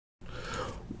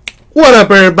What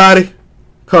up, everybody?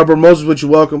 Cardboard Moses with you.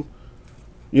 Welcome.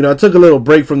 You know, I took a little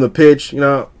break from the pitch. You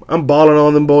know, I'm balling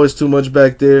on them boys too much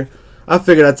back there. I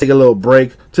figured I'd take a little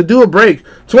break. To do a break,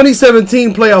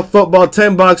 2017 playoff football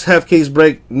 10 box half case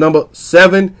break number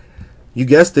 7. You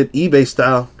guessed it, eBay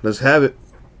style. Let's have it.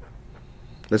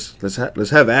 Let's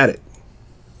have at it.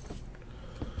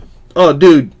 Oh,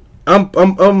 dude,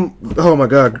 oh my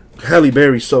God, Halle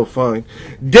Berry's so fine.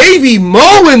 Davey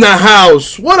Moe in the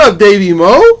house. What up, Davey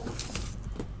Moe?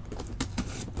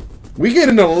 We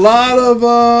getting a lot of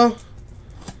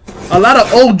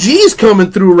OGs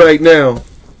coming through right now.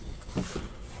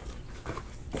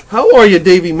 How are you,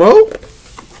 Davey Moe?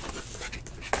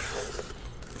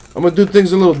 I'm gonna do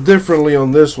things a little differently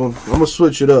on this one. I'm gonna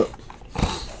switch it up.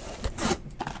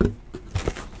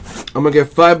 I'm gonna get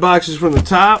 5 boxes from the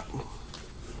top,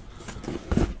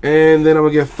 and then I'm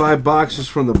gonna get 5 boxes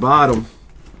from the bottom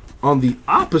on the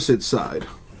opposite side.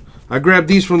 I grabbed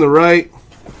these from the right.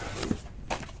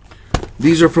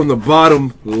 These are from the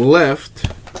bottom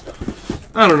left.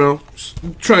 I don't know. Just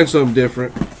trying something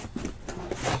different.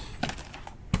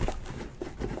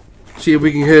 See if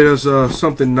we can hit us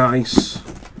something nice.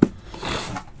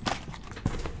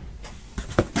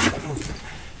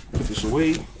 Put this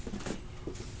away.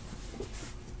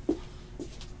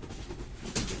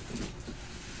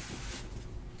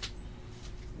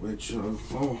 Which,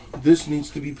 oh, this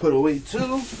needs to be put away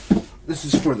too. This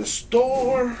is for the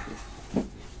store.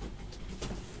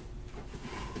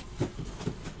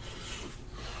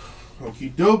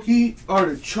 Okie dokie,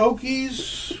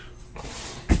 artichokies.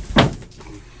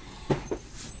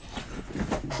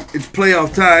 It's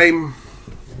playoff time.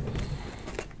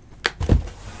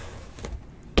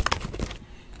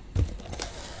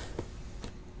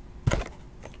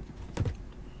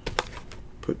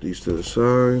 Put these to the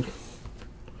side.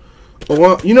 Oh,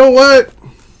 well, you know what?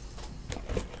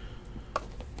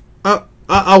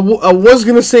 I was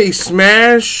gonna say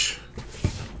smash,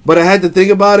 but I had to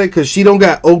think about it because she don't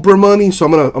got Oprah money, so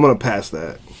I'm gonna pass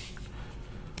that.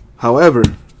 However,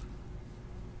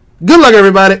 good luck,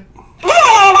 everybody.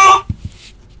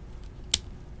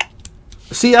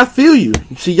 See, I feel you.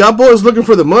 See, y'all boys looking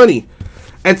for the money.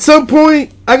 At some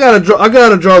point, I gotta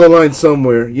draw the line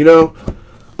somewhere. You know,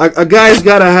 a guy's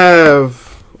gotta have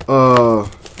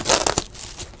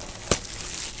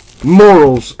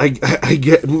morals. I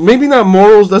get, maybe not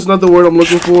morals. That's not the word I'm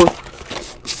looking for.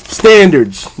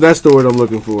 Standards. That's the word I'm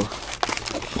looking for.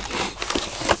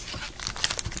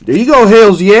 There you go,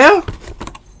 Hales. Yeah,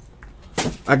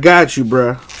 I got you,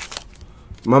 bruh.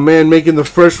 My man making the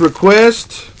first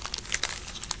request.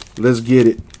 Let's get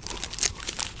it.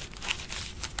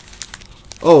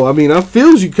 Oh, I mean, I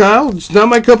feels you, Kyle. It's not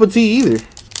my cup of tea either.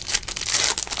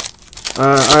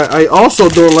 I also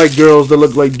don't like girls that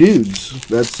look like dudes.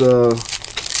 That's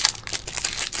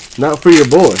not for your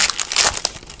boy.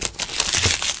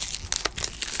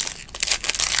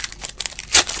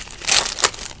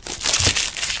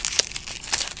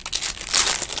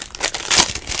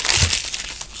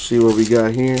 See what we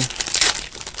got here.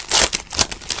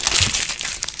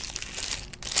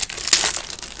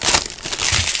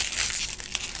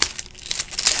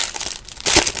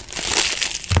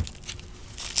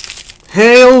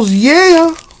 Hells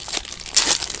yeah!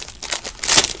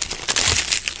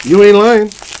 You ain't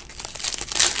lying.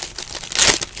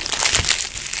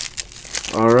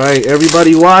 Alright,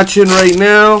 everybody watching right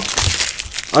now,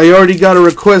 I already got a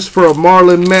request for a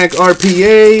Marlon Mack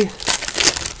RPA.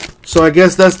 So I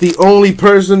guess that's the only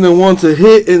person that wants a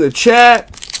hit in the chat.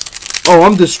 Oh,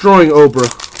 I'm destroying Oprah.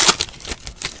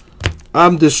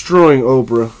 I'm destroying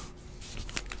Oprah.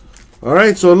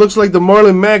 Alright, so it looks like the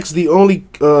Marlon Mack's the only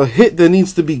hit that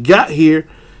needs to be got here.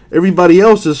 Everybody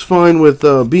else is fine with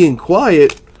being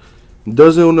quiet.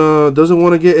 Doesn't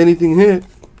want to get anything hit.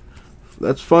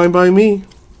 That's fine by me.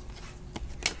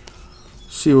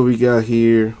 See what we got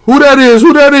here. Who that is?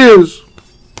 Who that is?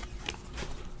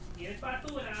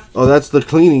 Oh, that's the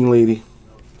cleaning lady.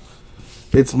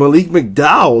 It's Malik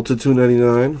McDowell to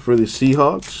 $2.99 for the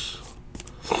Seahawks.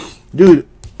 Dude,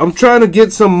 I'm trying to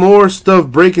get some more stuff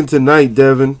breaking tonight,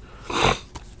 Devin.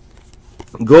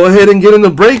 Go ahead and get in the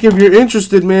break if you're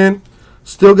interested, man.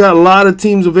 Still got a lot of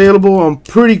teams available. I'm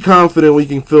pretty confident we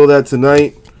can fill that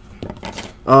tonight.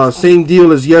 Same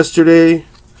deal as yesterday.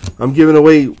 I'm giving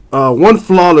away one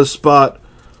flawless spot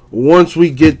once we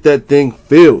get that thing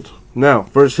filled. Now,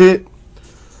 first hit,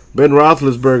 Ben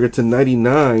Roethlisberger to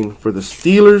 99 for the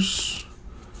Steelers.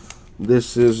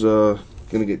 This is going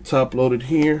to get top loaded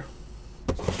here.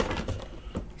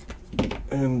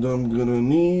 And I'm going to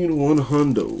need 1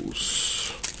 hundos.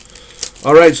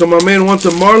 All right, so my man wants a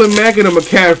Marlon Mack and a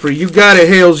McCaffrey. You got it,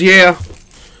 Hales, yeah.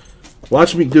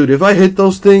 Watch me, dude. If I hit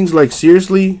those things, like,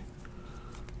 seriously,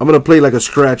 I'm going to play, like, a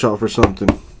scratch-off or something.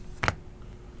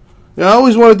 Yeah, I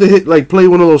always wanted to hit, like, play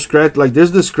one of those scratch... Like,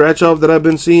 there's this scratch-off that I've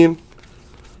been seeing.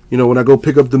 You know, when I go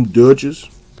pick up them Dutches.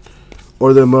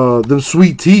 Or them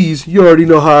sweet teas. You already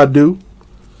know how I do.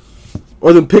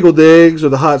 Or them pickled eggs or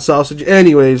the hot sausage.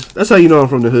 Anyways, that's how you know I'm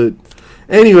from the hood.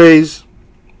 Anyways,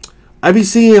 I be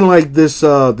seeing, like, this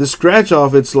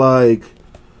scratch-off. It's like,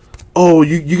 oh,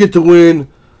 you get to win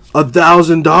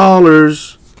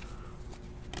 $1,000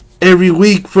 every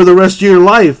week for the rest of your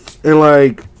life, and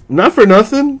like, not for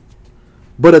nothing,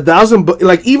 but $1,000,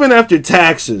 like, even after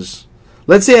taxes,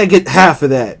 let's say I get half of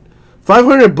that,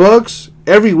 $500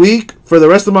 every week for the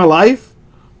rest of my life.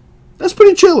 That's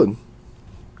pretty chilling.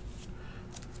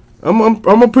 I'm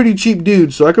a pretty cheap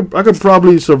dude, so I could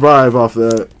probably survive off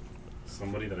that.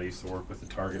 Somebody that I used to work with at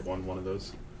Target won one of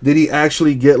those. Did he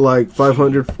actually get like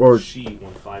 500 or she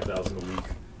won 5,000 a week?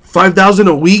 5,000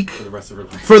 a week for the rest of her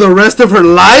life. For the rest of her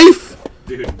life?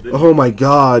 Dude. Oh my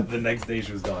god. The next day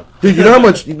she was done. Dude, you know how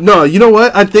much? No, you know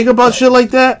what? I think about shit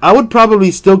like that. I would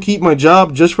probably still keep my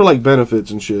job just for like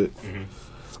benefits and shit. Mm-hmm.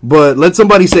 But let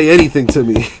somebody say anything to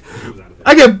me.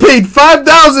 I get paid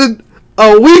 $5,000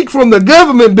 a week from the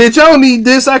government, bitch. I don't need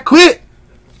this. I quit.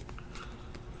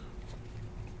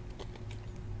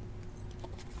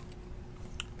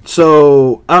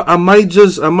 So I might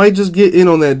just get in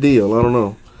on that deal. I don't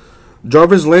know.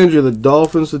 Jarvis Landry of the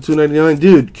Dolphins to $2.99.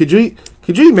 Dude, could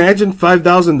you imagine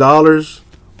 $5,000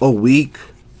 a week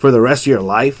for the rest of your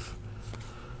life?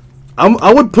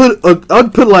 I'd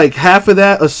put like half of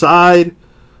that aside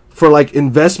for like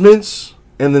investments,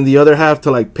 and then the other half to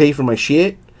like pay for my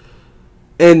shit.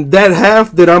 And that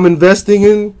half that I'm investing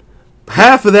in,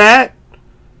 half of that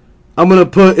I'm gonna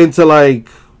put into like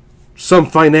some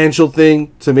financial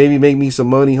thing to maybe make me some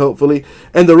money, hopefully.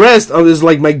 And the rest is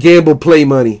like my gamble play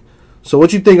money. So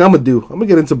what you think I'm going to do? I'm going to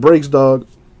get into breaks, dog.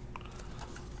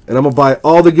 And I'm going to buy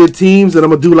all the good teams. And I'm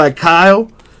going to do like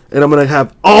Kyle. And I'm going to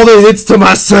have all the hits to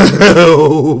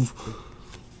myself.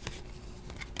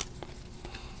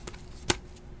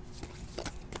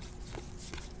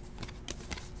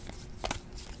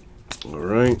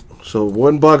 Alright. So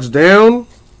 1 box down.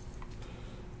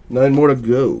 9 more to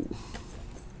go.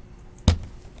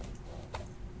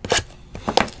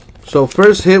 So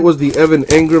first hit was the Evan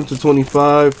Engram to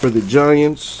 25 for the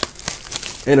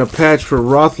Giants, and a patch for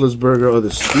Roethlisberger of the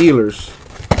Steelers.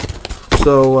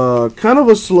 So kind of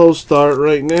a slow start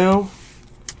right now,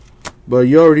 but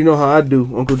you already know how I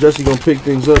do. Uncle Jesse gonna pick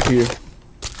things up here.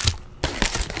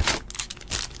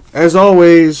 As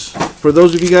always, for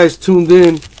those of you guys tuned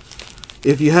in,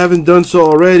 if you haven't done so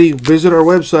already, visit our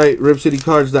website,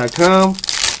 ripcitycards.com.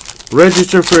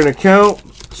 Register for an account.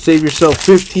 Save yourself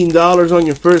 $15 on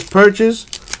your first purchase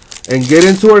and get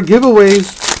into our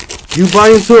giveaways. You buy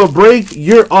into a break,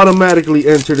 you're automatically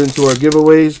entered into our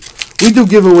giveaways. We do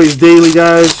giveaways daily,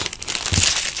 guys.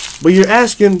 But you're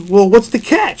asking, well, what's the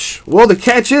catch? Well, the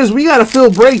catch is we got to fill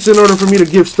breaks in order for me to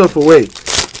give stuff away.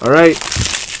 All right.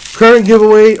 Current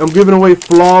giveaway, I'm giving away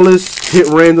flawless hit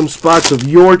random spots of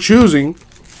your choosing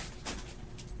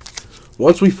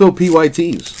once we fill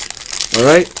PYTs. All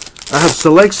right. I have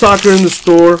Select Soccer in the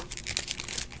store.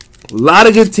 A lot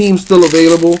of good teams still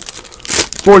available.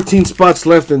 14 spots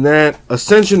left in that.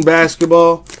 Ascension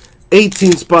Basketball.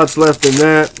 18 spots left in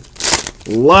that.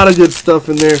 A lot of good stuff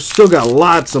in there. Still got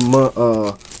lots of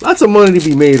money to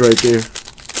be made right there.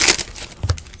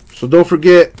 So don't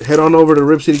forget, head on over to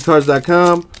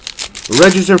ripcitycards.com.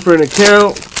 Register for an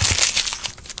account.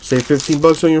 Save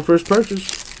 $15 on your first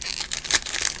purchase.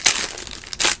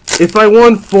 If I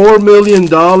won $4 million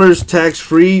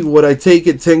tax-free, would I take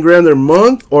it 10 grand a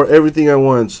month or everything at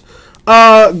once?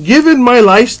 Given my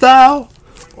lifestyle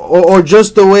or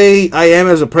just the way I am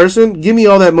as a person, give me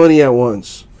all that money at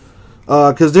once.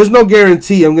 Because there's no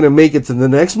guarantee I'm going to make it to the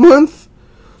next month.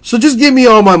 So just give me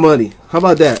all my money. How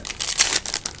about that?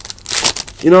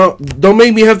 You know, don't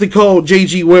make me have to call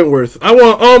JG Wentworth. I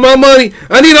want all my money.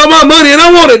 I need all my money and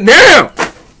I want it now.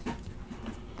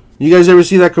 You guys ever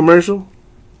see that commercial?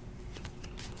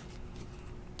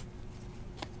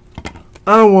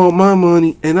 I want my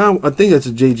money, and I think that's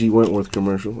a J.G. Wentworth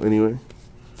commercial, anyway.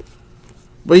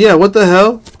 But yeah, what the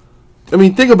hell? I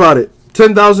mean, think about it.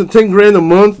 10 grand a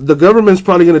month. The government's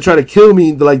probably gonna try to kill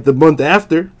me like the month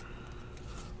after.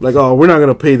 Like, oh, we're not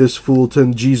gonna pay this fool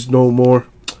 10 G's no more.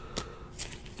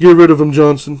 Get rid of him,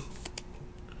 Johnson.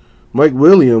 Mike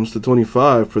Williams to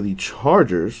 25 for the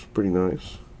Chargers. Pretty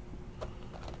nice.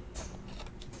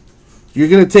 You're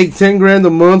gonna take 10 grand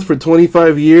a month for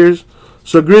 25 years.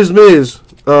 So Grizmiz,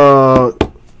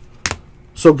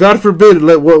 so God forbid,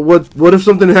 what if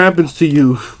something happens to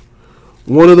you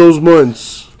One of those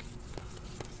months.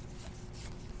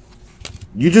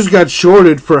 You just got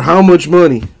shorted for how much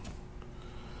money?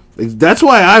 That's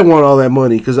why I want all that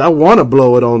money, because I want to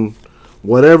blow it on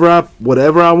whatever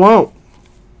I want.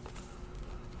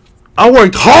 I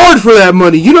worked hard for that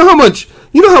money. You know how much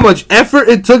effort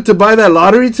it took to buy that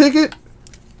lottery ticket?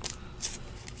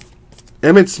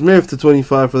 Emmitt Smith to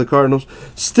 25 for the Cardinals.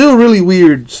 Still really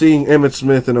weird seeing Emmitt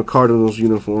Smith in a Cardinals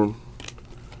uniform.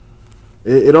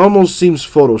 It almost seems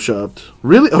photoshopped.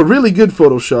 Really, a really good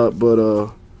Photoshop, but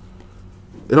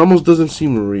it almost doesn't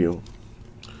seem real.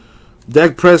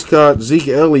 Dak Prescott, Zeke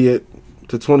Elliott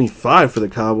to 25 for the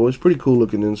Cowboys. Pretty cool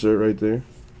looking insert right there.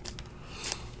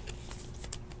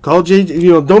 Call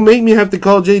JG, don't make me have to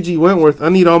call JG Wentworth. I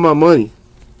need all my money.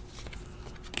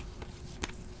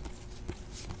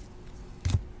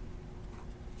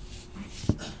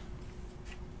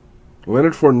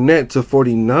 Leonard Fournette to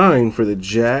 49 for the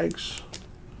Jags.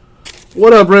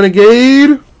 What up,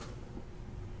 Renegade?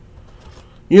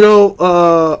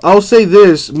 I'll say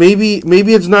this. Maybe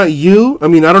it's not you. I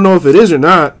mean, I don't know if it is or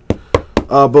not.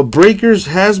 But Breakers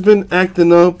has been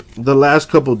acting up the last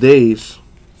couple days.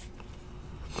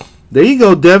 There you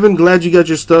go, Devin. Glad you got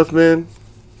your stuff, man.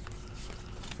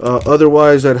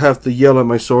 Otherwise, I'd have to yell at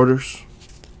my sorters.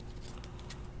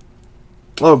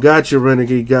 Oh, gotcha,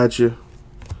 Renegade. Gotcha.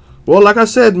 Well, like I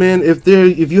said, man, if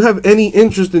you have any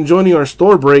interest in joining our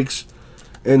store breaks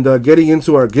and getting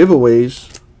into our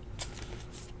giveaways,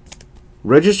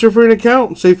 register for an account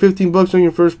and save $15 on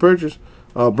your first purchase.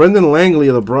 Brendan Langley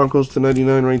of the Broncos to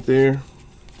 99 right there.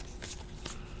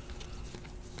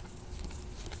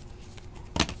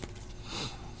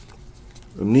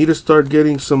 I need to start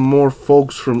getting some more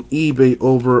folks from eBay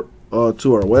over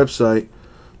to our website.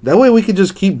 That way we could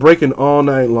just keep breaking all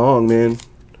night long, man.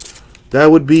 That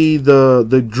would be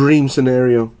the dream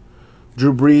scenario.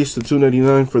 Drew Brees to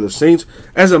 299 for the Saints.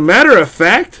 As a matter of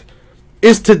fact,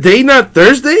 is today not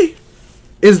Thursday?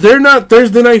 Is there not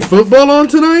Thursday Night Football on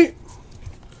tonight?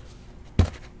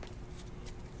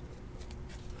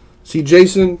 See,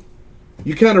 Jason,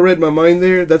 you kind of read my mind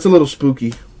there. That's a little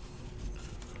spooky.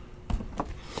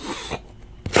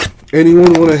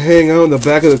 Anyone want to hang out in the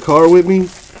back of the car with me?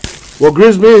 Well,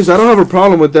 Grizz Miz, I don't have a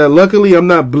problem with that. Luckily, I'm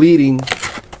not bleeding.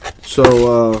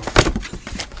 So,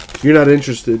 you're not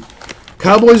interested.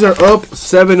 Cowboys are up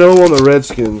 7-0 on the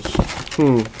Redskins.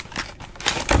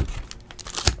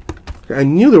 I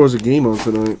knew there was a game on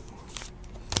tonight.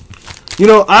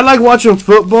 I like watching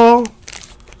football.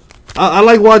 I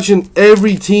like watching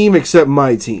every team except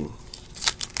my team.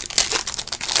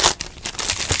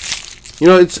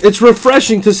 It's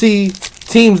refreshing to see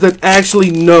teams that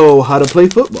actually know how to play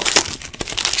football.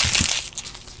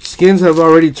 Skins have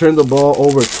already turned the ball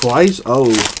over twice. Oh.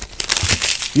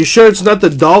 You sure it's not the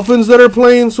Dolphins that are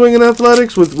playing Swinging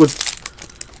Athletics with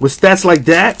stats like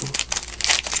that?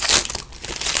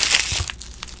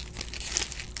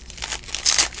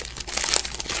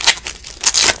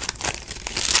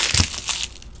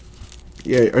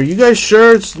 Yeah, are you guys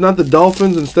sure it's not the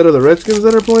Dolphins instead of the Redskins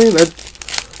that are playing?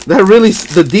 That really,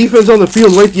 the defense on the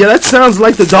field. Wait, yeah, that sounds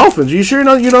like the Dolphins. Are you sure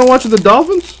you're not watching the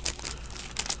Dolphins?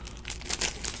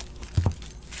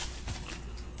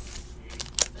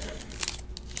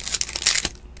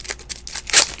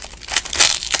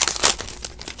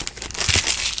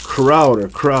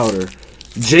 Crowder.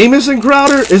 Jamison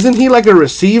Crowder? Isn't he like a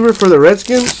receiver for the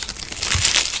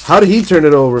Redskins? How did he turn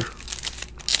it over?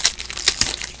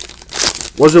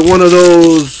 Was it one of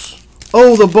those,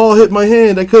 oh, the ball hit my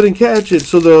hand, I couldn't catch it,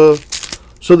 so the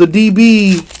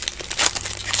DB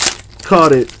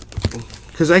caught it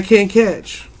because I can't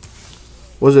catch?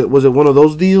 Was it one of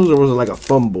those deals, or was it like a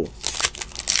fumble?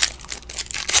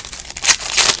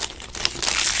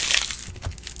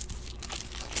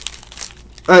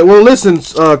 All right, well, listen,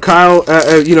 Kyle.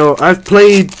 I've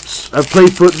played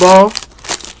football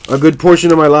a good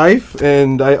portion of my life,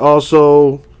 and I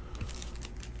also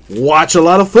watch a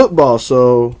lot of football.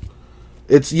 So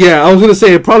I was gonna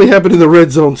say it probably happened in the red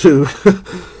zone too.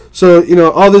 So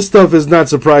all this stuff is not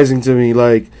surprising to me.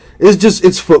 Like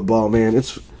it's football, man.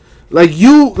 It's like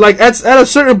at a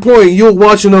certain point you'll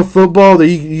watch enough football that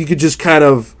you could just kind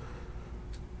of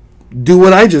do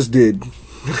what I just did.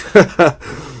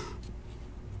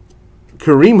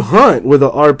 Kareem Hunt with a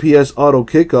RPS auto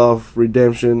kickoff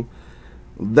redemption.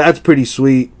 That's pretty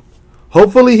sweet.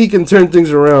 Hopefully he can turn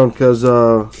things around, because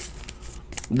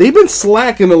they've been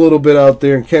slacking a little bit out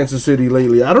there in Kansas City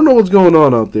lately. I don't know what's going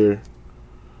on out there.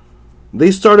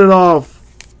 They started off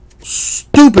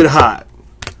stupid hot,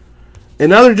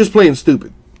 and now they're just playing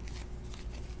stupid.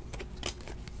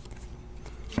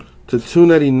 To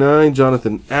 299,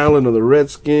 Jonathan Allen of the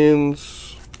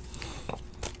Redskins.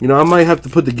 You know, I might have to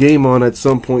put the game on at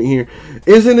some point here.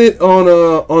 Isn't it on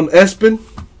ESPN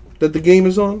that the game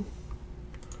is on?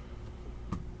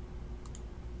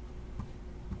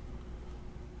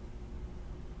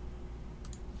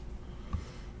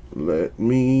 Let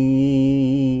me...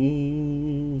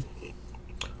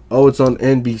 Oh, it's on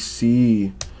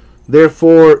NBC.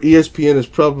 Therefore, ESPN is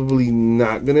probably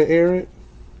not going to air it.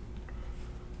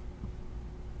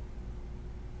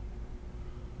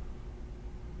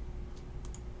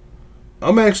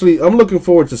 I'm looking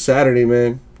forward to Saturday,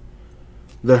 man.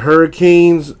 The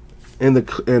Hurricanes and the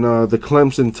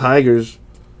Clemson Tigers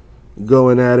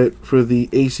going at it for the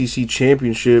ACC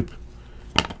championship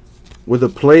with a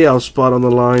playoff spot on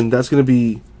the line. That's going to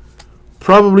be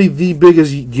probably the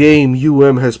biggest game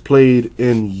UM has played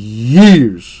in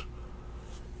years.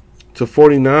 To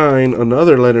 49,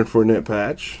 another Leonard Fournette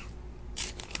patch.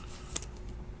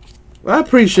 I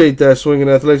appreciate that, Swinging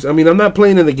Athletics. I mean, I'm not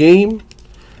playing in the game,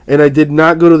 and I did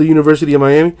not go to the University of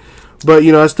Miami, but,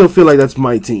 you know, I still feel like that's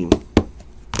my team.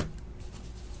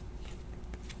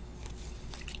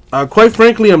 Quite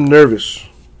frankly, I'm nervous,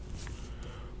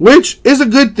 which is a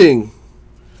good thing,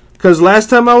 because last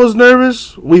time I was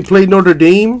nervous, we played Notre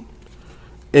Dame,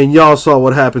 and y'all saw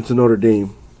what happened to Notre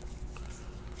Dame.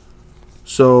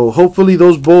 So hopefully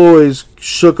those boys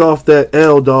shook off that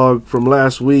L, dog, from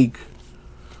last week,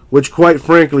 which quite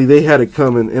frankly they had it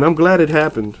coming, and I'm glad it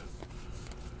happened.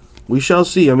 We shall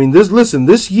see. I mean,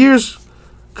 this year's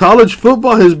college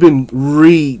football has been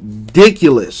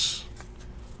ridiculous.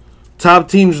 Top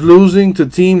teams losing to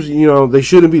teams, you know, they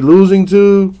shouldn't be losing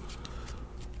to.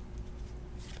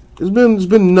 It's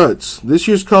been nuts. This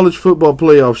year's college football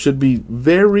playoff should be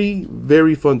very,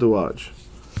 very fun to watch.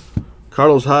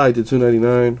 Carlos Hyde to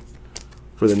 299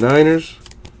 for the Niners.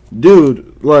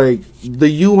 Dude, like,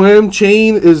 the UM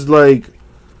chain is like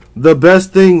the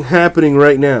best thing happening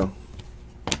right now.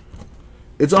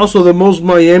 It's also the most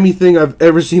Miami thing I've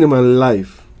ever seen in my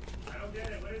life. I don't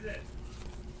get it. What is it?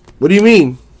 What do you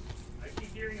mean? I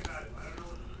keep hearing about it. I don't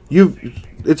know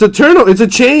what It's a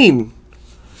chain.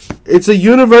 It's a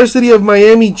University of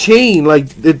Miami chain. Like,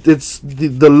 it's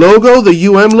the logo, the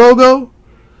UM logo,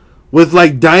 with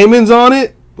like diamonds on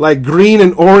it, like green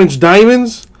and orange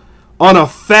diamonds on a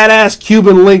fat ass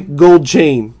Cuban link gold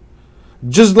chain.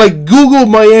 Just like Google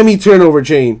Miami turnover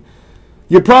chain.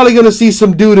 You're probably gonna see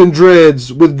some dude in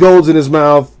dreads with golds in his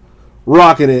mouth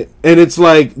rocking it, and it's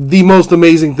like the most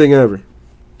amazing thing ever.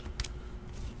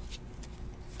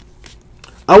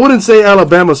 I wouldn't say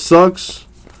Alabama sucks.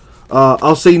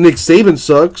 I'll say Nick Saban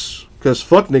sucks, because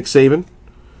fuck Nick Saban.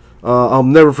 I'll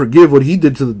never forgive what he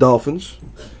did to the Dolphins.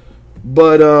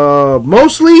 But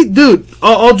mostly, dude,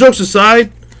 all jokes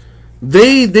aside,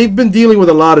 they've been dealing with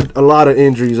a lot of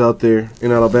injuries out there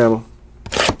in Alabama.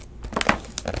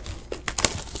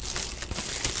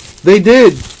 They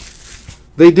did.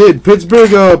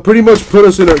 Pittsburgh pretty much put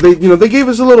us in they gave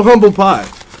us a little humble pie,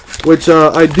 which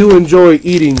I do enjoy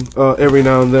eating every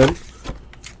now and then.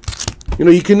 You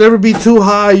know, you can never be too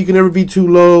high, you can never be too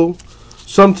low.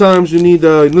 Sometimes you need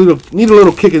a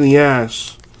little kick in the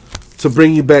ass to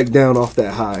bring you back down off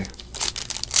that high.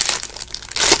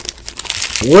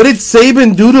 What did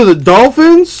Saban do to the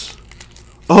Dolphins?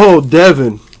 Oh,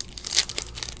 Devin.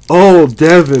 Oh,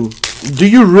 Devin. Do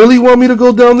you really want me to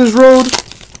go down this road?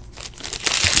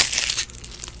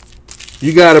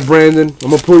 You got it, Brandon. I'm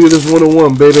going to pull you this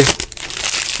 101, baby.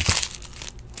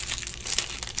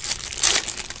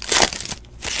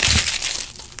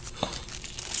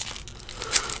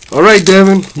 All right,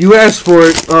 Devin, you asked for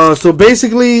it. So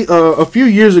basically, a few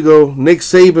years ago, Nick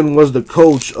Saban was the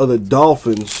coach of the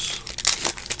Dolphins,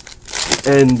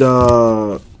 and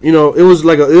you know, it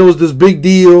was this big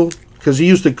deal because he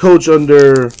used to coach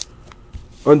under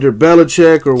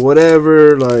Belichick or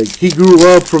whatever. Like, he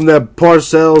grew up from that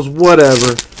Parcells,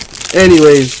 whatever.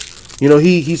 Anyways, you know,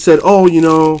 he said, oh, you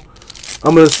know,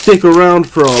 I'm gonna stick around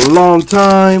for a long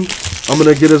time. I'm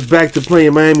gonna get us back to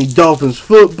playing Miami Dolphins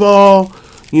football.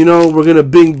 You know, we're going to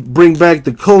bring back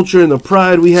the culture and the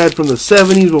pride we had from the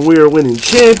 70s when we were winning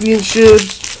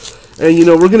championships. And, you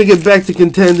know, we're going to get back to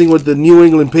contending with the New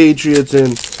England Patriots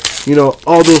and, you know,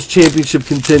 all those championship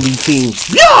contending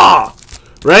teams. Yeah!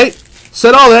 Right?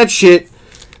 Said all that shit.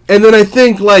 And then I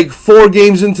think, like, 4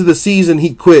 games into the season,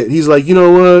 he quit. He's like, you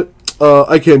know what?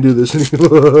 I can't do this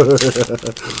anymore.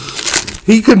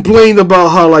 He complained about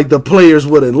how, like, the players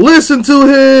wouldn't listen to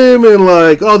him and,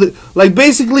 like, all the... Like,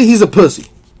 basically, he's a pussy.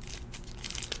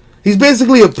 He's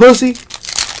basically a pussy.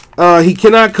 He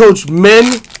cannot coach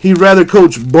men. He'd rather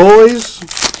coach boys.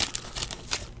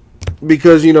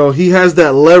 Because, you know, he has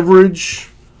that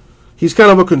leverage. He's kind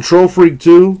of a control freak,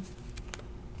 too.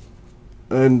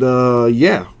 And,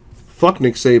 yeah. Fuck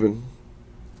Nick Saban.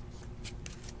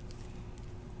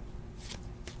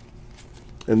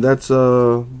 And that's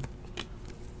the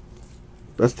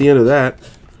end of that.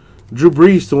 Drew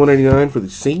Brees to 189 for the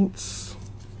Saints.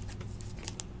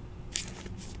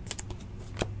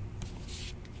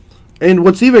 And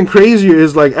what's even crazier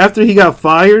is, like, after he got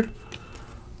fired,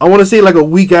 I want to say like a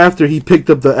week after he picked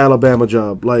up the Alabama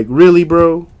job. Like, really,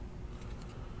 bro?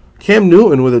 Cam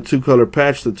Newton with a 2-color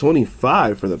patch to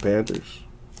 25 for the Panthers.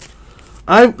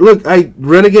 I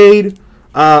renegade.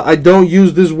 I don't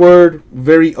use this word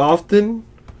very often,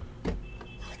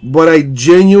 but I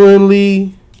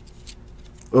genuinely.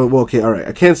 Well, okay, all right.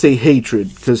 I can't say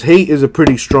hatred because hate is a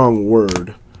pretty strong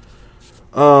word.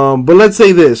 But let's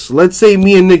say this. Let's say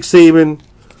me and Nick Saban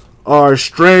are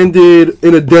stranded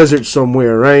in a desert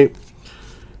somewhere, right?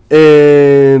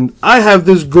 And I have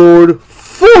this gourd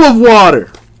full of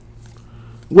water,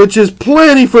 which is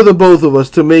plenty for the both of us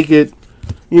to make it,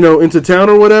 into town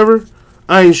or whatever.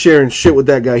 I ain't sharing shit with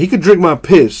that guy. He could drink my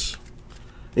piss,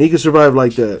 and he could survive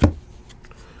like that.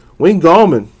 Wayne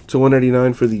Gallman to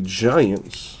 189 for the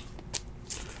Giants.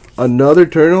 Another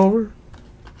turnover.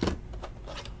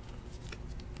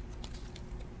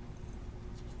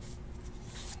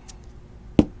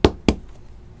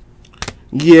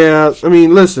 Yeah, I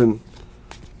mean, listen.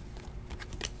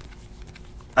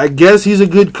 I guess he's a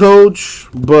good coach,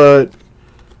 but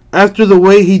after the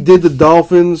way he did the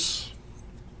Dolphins,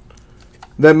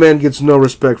 that man gets no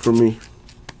respect from me.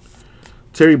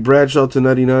 Terry Bradshaw to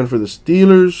 99 for the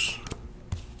Steelers.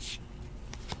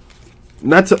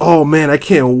 Oh man, I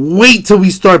can't wait till we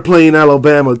start playing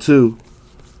Alabama too.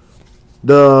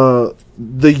 The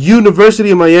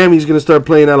University of Miami is going to start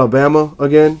playing Alabama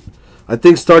again. I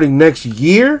think starting next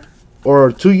year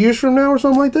or 2 years from now or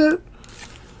something like that.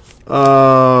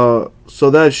 So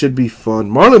that should be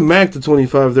fun. Marlon Mack to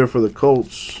 25 there for the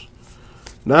Colts.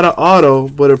 Not an auto,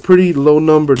 but a pretty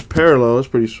low-numbered parallel. That's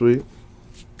pretty sweet.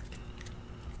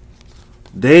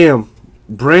 Damn.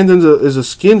 Brandon is a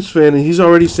Skins fan, and he's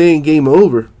already saying game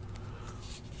over.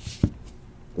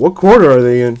 What quarter are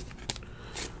they in?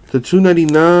 The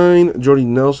 299, Jordy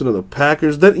Nelson of the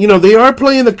Packers. That they are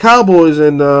playing the Cowboys,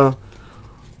 and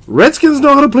Redskins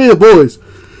know how to play the boys.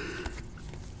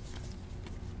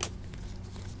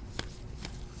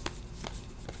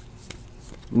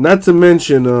 Not to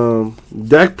mention,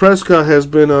 Dak Prescott has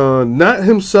been not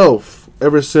himself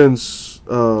ever since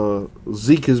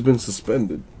Zeke has been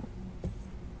suspended.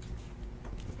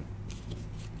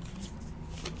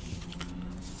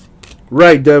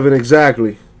 Right, Devin,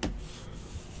 exactly.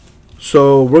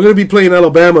 So, we're going to be playing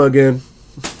Alabama again.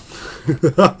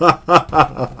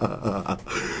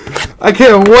 I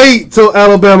can't wait till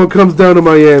Alabama comes down to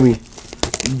Miami.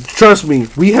 Trust me,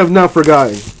 we have not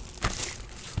forgotten.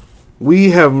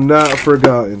 We have not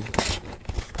forgotten.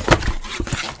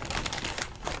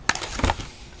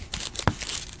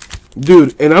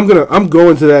 Dude, and I'm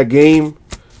going to that game,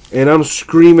 and I'm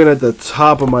screaming at the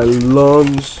top of my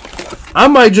lungs. I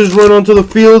might just run onto the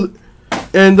field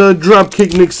and drop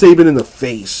kick Nick Saban in the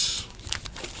face.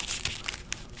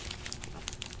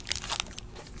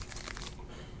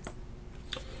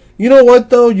 You know what,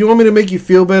 though? You want me to make you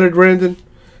feel better, Brandon?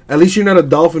 At least you're not a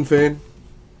Dolphin fan.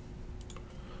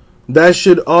 That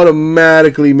should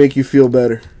automatically make you feel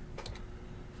better.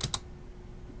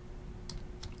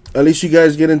 At least you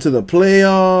guys get into the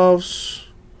playoffs.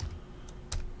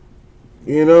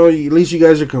 At least you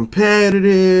guys are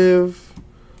competitive.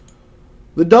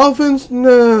 The Dolphins?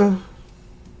 Nah.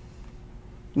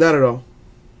 Not at all.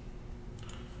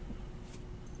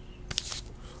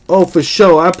 Oh, for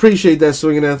sure. I appreciate that,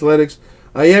 Swinging Athletics.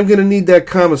 I am going to need that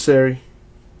commissary.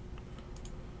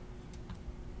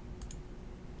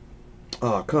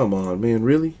 Oh, come on, man.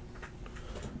 Really?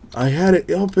 I had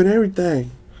it up and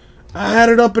everything.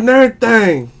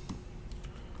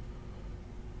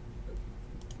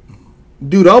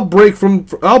 Dude, I'll break from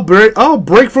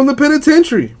the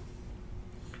penitentiary.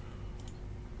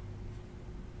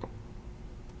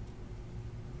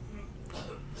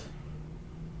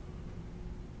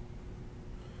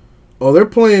 Oh, they're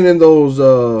playing in those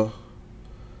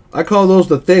I call those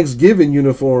the Thanksgiving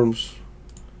uniforms.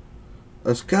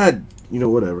 That's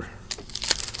whatever.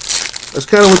 That's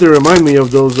kind of what they remind me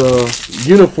of, those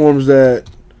uniforms that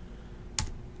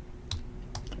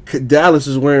Dallas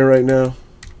is wearing right now.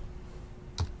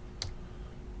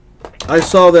 I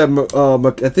saw that,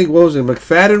 I think, what was it,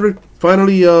 McFadden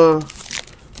finally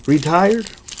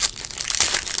retired?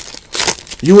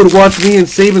 You would watch me and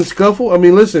Saban scuffle? I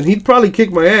mean, listen, he'd probably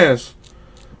kick my ass.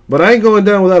 But I ain't going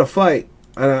down without a fight.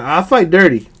 I fight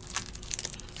dirty.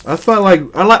 I fight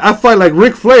like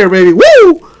Ric Flair, baby.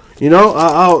 Woo! You know,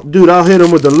 I'll hit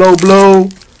him with the low blow.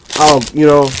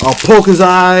 I'll poke his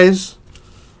eyes.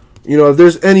 You know, if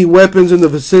there's any weapons in the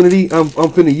vicinity, I'm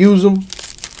finna use them.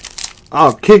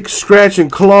 I'll kick, scratch,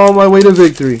 and claw my way to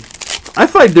victory. I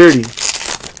fight dirty.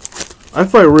 I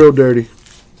fight real dirty.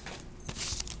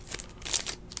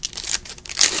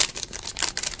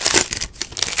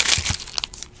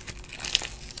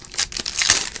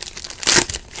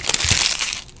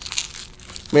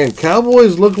 Man,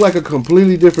 Cowboys look like a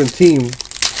completely different team.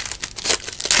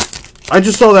 I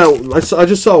just saw that. I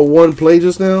just saw one play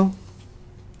just now.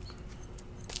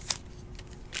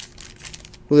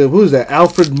 Who is that?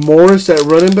 Alfred Morris at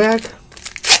running back?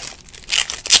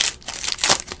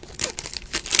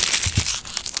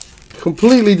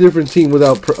 Completely different team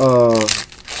without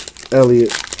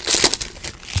Elliott.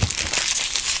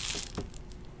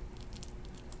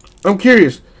 I'm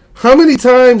curious. How many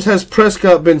times has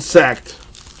Prescott been sacked?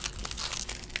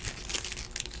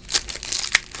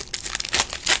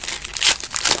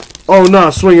 Oh, no,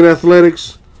 swinging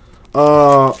athletics.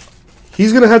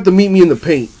 He's going to have to meet me in the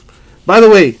paint. By the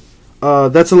way,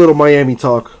 that's a little Miami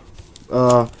talk.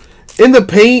 In the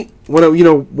paint,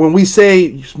 when we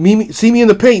say, see me in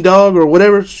the paint, dog, or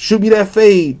whatever, shoot me that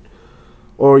fade.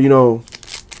 Or,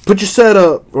 put your set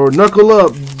up, or knuckle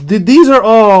up. These are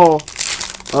all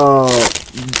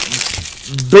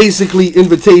basically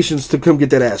invitations to come get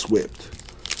that ass whipped.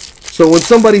 So when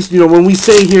somebody's, when we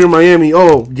say here in Miami,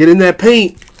 oh, get in that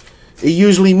paint, it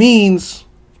usually means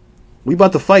we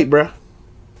about to fight, bruh.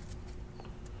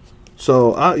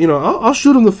 So I'll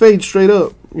shoot him the fade straight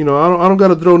up. I don't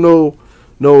gotta throw no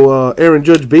Aaron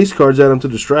Judge base cards at him to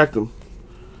distract him.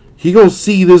 He gonna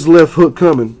see this left hook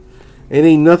coming, and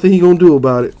ain't nothing he gonna do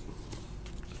about it.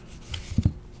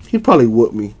 He'd probably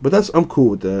whoop me, but I'm cool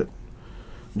with that.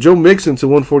 Joe Mixon to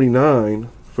 149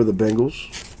 for the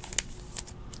Bengals.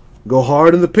 Go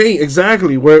hard in the paint.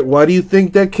 Exactly. Why do you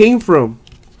think that came from?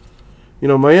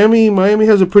 Miami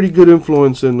has a pretty good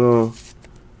influence in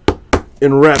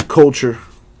rap culture.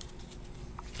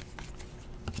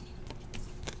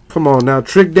 Come on now,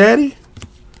 Trick Daddy.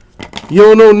 You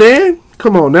don't know Nan?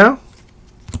 Come on now.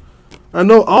 I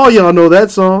know all y'all know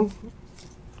that song.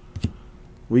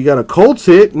 We got a Colts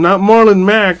hit, not Marlon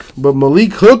Mack, but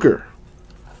Malik Hooker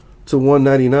to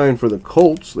 199 for the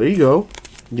Colts. There you go.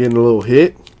 Getting a little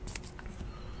hit.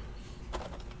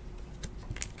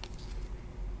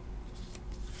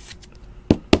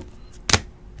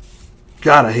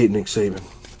 God, I hate Nick Saban.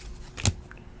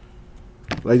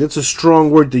 Like, that's a strong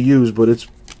word to use, but it's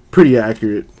pretty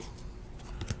accurate.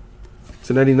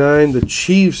 To 99, the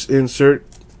Chiefs insert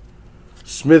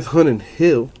Smith, Hunt, and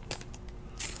Hill.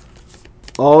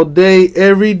 All day,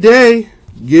 every day.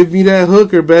 Give me that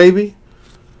hooker, baby.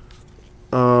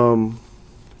 No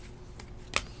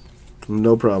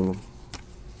problem.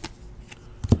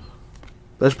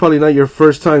 That's probably not your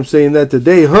first time saying that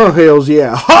today, huh, Hales?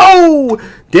 Yeah. Ho!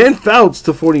 Dan Fouts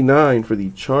to 49 for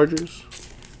the Chargers.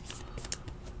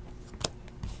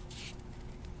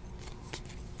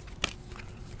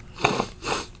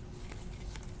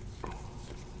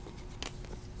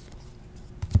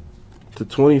 To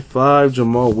 25,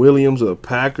 Jamal Williams of the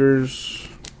Packers.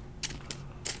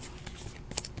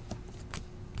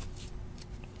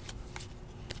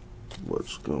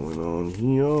 What's going on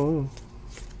here?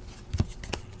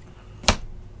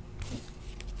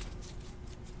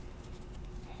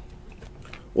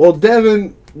 Well,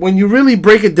 Devin, when you really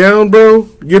break it down, bro,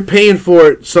 you're paying for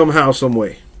it somehow, some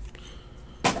way.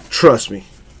 Trust me.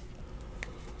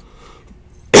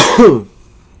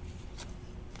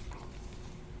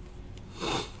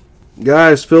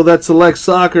 Guys, fill that select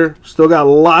soccer. Still got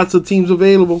lots of teams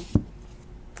available.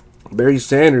 Barry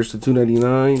Sanders to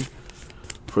 299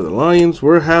 for the Lions.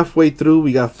 We're halfway through.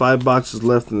 We got 5 boxes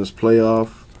left in this playoff.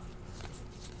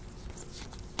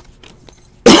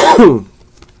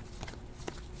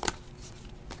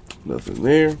 Nothing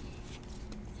there.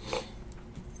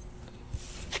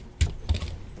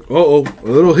 Uh-oh, a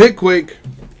little hit quake.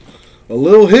 A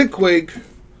little hit quake.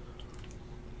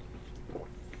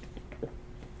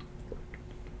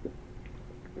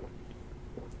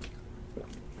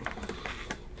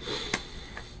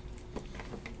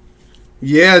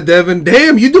 Yeah, Devin.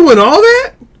 Damn, you doing all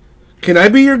that? Can I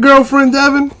be your girlfriend,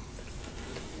 Devin?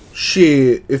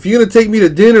 Shit, if you're gonna take me to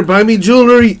dinner, buy me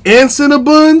jewelry, and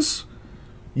Cinnabons,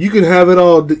 you can have it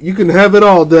all. You can have it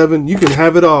all, Devin. You can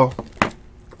have it all.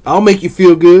 I'll make you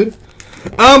feel good.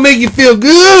 I'll make you feel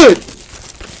good.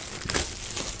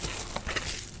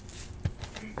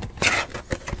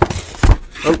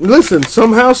 Listen,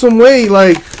 somehow, some way,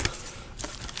 like,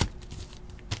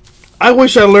 I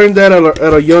wish I learned that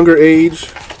at a younger age.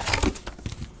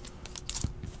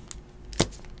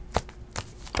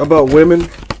 about women.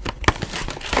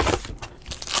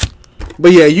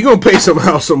 But yeah, you're gonna pay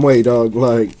somehow, some way, dog.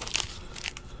 Like,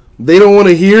 they don't want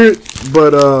to hear it,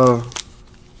 but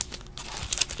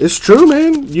it's true,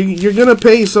 man. You're gonna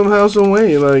pay somehow, some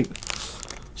way. Like,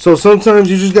 so sometimes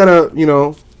you just gotta, you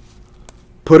know,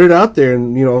 put it out there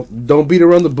and, you know, don't beat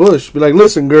around the bush. Be like,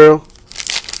 listen, girl,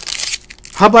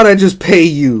 how about I just pay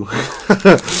you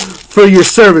for your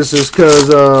services? Because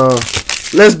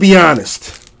let's be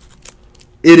honest,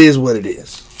 it is what it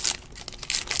is.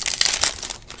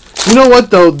 You know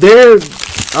what though?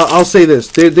 I'll say this.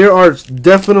 There are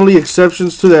definitely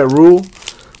exceptions to that rule.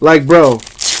 Like, bro,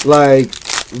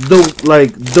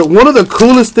 the one of the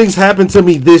coolest things happened to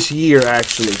me this year,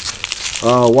 actually.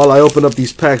 While I open up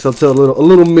these packs, I'll tell a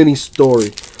little mini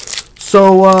story.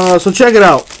 So check it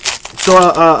out. So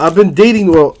I've been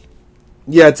dating. Well,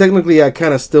 yeah, technically I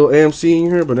kind of still am seeing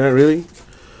her, but not really.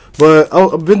 But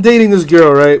I've been dating this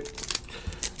girl, right?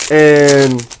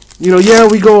 And you know, yeah,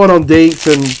 we go out on dates,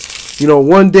 and you know,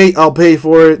 one date I'll pay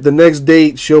for it. The next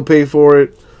date she'll pay for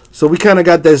it. So we kind of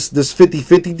got this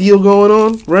 50-50 deal going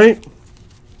on, right?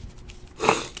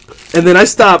 And then I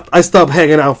stopped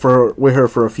hanging out with her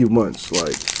for a few months,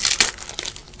 like,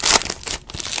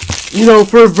 you know,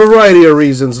 for a variety of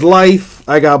reasons. Life,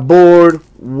 I got bored,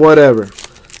 whatever,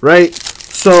 right?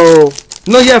 So,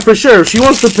 no, yeah, for sure. If she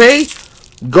wants to pay,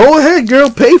 go ahead, girl,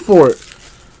 pay for it.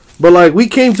 But like, we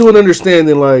came to an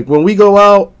understanding. Like, when we go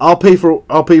out, I'll pay for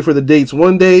the dates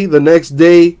one day. The next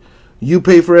day, you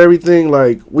pay for everything.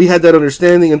 Like, we had that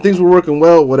understanding, and things were working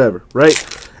well, whatever, right?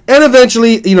 And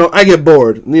eventually, you know, I get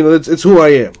bored. You know, it's who I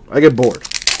am. I get bored.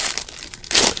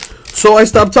 So I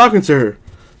stopped talking to her.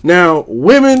 Now,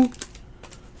 women,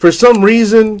 for some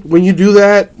reason, when you do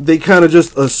that, they kind of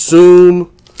just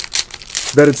assume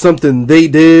that it's something they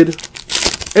did.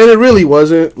 And it really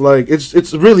wasn't. Like,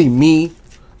 it's really me.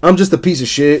 I'm just a piece of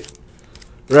shit.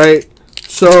 Right?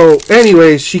 So,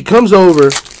 anyways, she comes over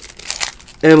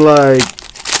and, like,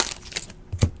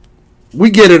 we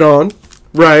get it on.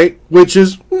 Right, which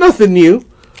is nothing new,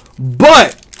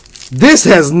 but this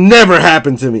has never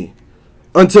happened to me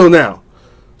until now.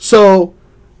 So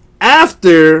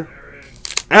after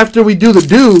we do the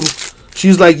do,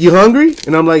 she's like, "You hungry?"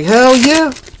 And I'm like, "Hell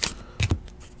yeah!"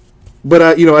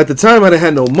 But you know, at the time I didn't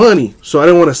have no money, so I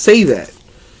didn't want to say that.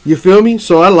 You feel me?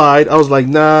 So I lied. I was like,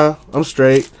 "Nah, I'm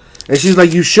straight." And she's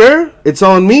like, "You sure? It's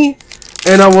on me?"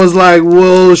 And I was like,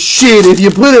 "Well, shit, if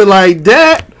you put it like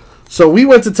that." So we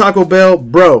went to Taco Bell.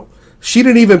 Bro, she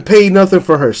didn't even pay nothing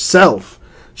for herself.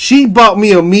 She bought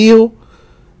me a meal,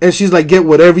 and she's like, "Get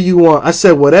whatever you want." I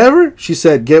said, "Whatever?" She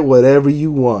said, "Get whatever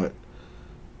you want."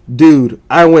 Dude,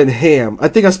 I went ham. I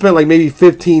think I spent like maybe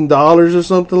 $15 or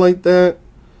something like that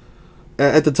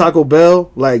at the Taco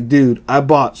Bell. Like, dude, I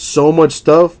bought so much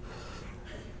stuff.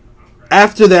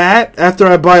 After that, after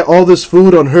I buy all this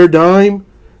food on her dime,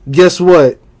 guess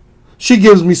what? She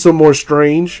gives me some more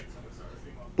strange.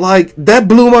 Like, that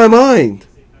blew my mind.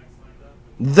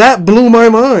 That blew my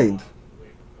mind.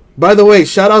 By the way,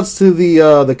 shout outs to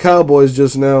the Cowboys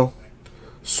just now.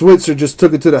 Switzer just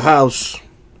took it to the house.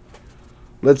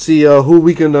 Let's see who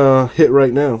we can hit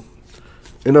right now.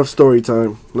 Enough story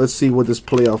time. Let's see what this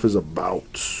playoff is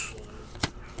about.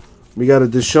 We got a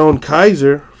Deshaun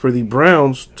Kaiser for the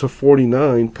Browns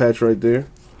 /49 patch right there.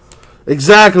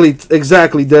 Exactly,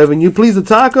 Devin. You please the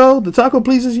taco? The taco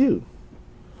pleases you.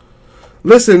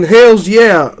 Listen, Hales,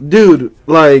 yeah, dude,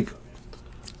 like,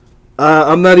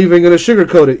 I'm not even going to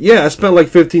sugarcoat it. Yeah, I spent like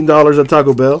 $15 at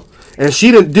Taco Bell. And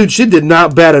she did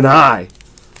not bat an eye.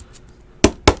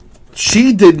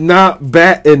 She did not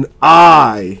bat an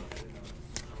eye.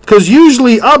 Because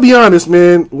usually, I'll be honest,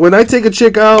 man, when I take a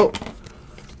chick out,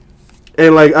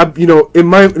 and like,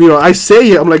 I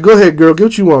say it, I'm like, go ahead, girl, get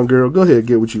what you want, girl. Go ahead,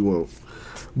 get what you want.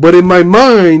 But in my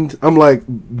mind, I'm like,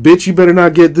 bitch, you better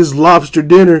not get this lobster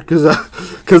dinner, because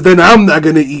then I'm not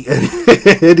going to eat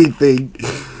anything.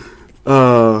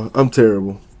 I'm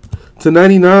terrible.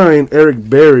 /99, Eric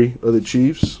Berry of the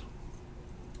Chiefs.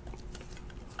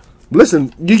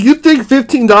 Listen, you think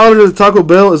 $15 at Taco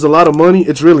Bell is a lot of money?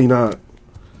 It's really not.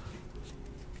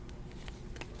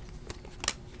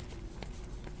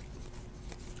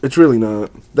 It's really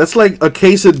not. That's like a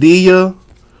quesadilla,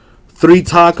 3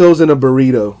 tacos, and a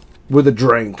burrito with a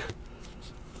drink.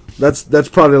 That's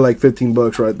probably like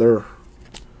 $15 right there.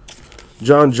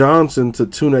 John Johnson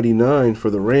 /299 for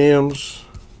the Rams.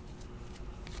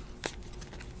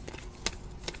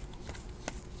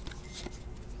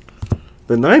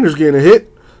 The Niners getting a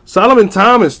hit. Solomon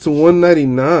Thomas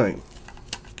 /199.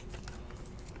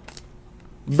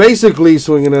 Basically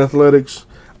swinging athletics.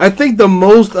 I think the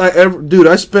most I ever... Dude,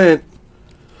 I spent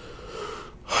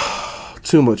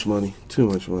Too much money. Too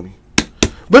much money.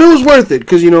 But it was worth it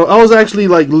because, you know, I was actually,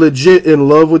 like, legit in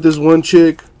love with this one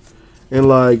chick. And,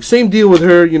 like, same deal with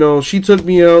her. You know, she took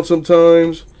me out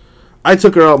sometimes. I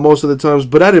took her out most of the times.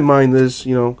 But I didn't mind this,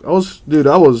 you know. I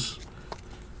was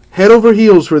head over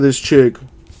heels for this chick.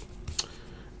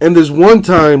 And this one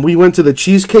time, we went to the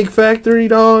Cheesecake Factory,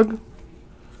 dog.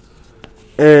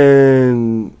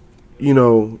 And, you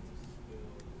know,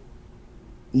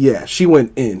 yeah, she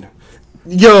went in.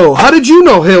 Yo, how did you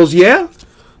know, Hills? Yeah?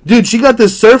 Dude, she got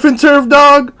this surf and turf,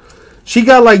 dog. She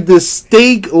got, like, this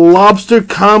steak lobster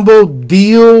combo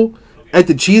deal at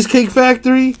the Cheesecake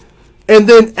Factory. And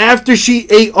then after she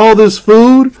ate all this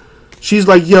food, she's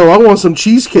like, yo, I want some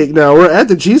cheesecake now. We're at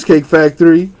the Cheesecake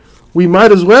Factory. We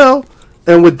might as well.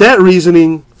 And with that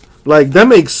reasoning, like, that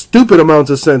makes stupid amounts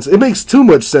of sense. It makes too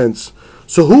much sense.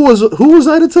 So who was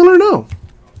I to tell her no?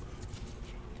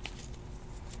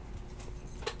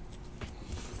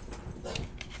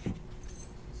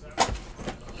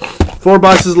 Four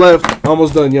boxes left.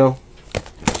 Almost done, yo.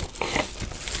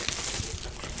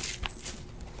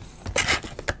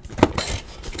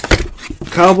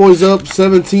 Cowboys up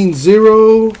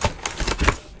 17-0.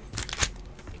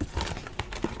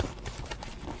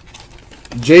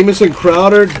 Jamison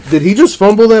Crowder. Did he just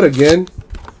fumble that again?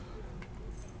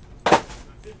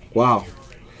 Wow.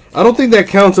 I don't think that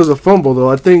counts as a fumble, though.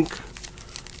 I think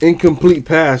incomplete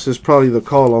pass is probably the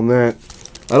call on that.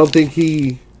 I don't think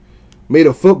he made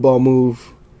a football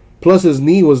move. Plus his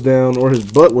knee was down, or his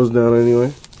butt was down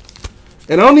anyway.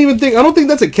 And I don't think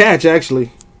that's a catch,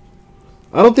 actually.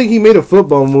 I don't think he made a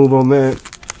football move on that.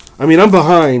 I mean, I'm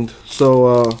behind,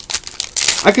 so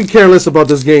I could care less about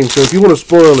this game. So if you want to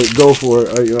spoil it, go for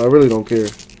it. I really don't care.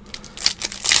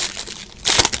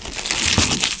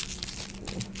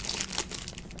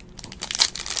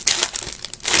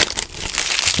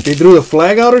 They threw the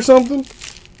flag out or something?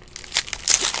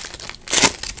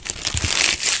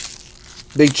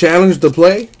 They challenged the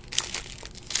play?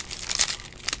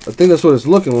 I think that's what it's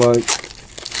looking like.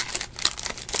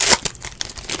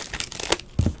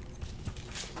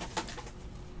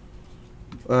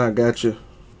 I gotcha.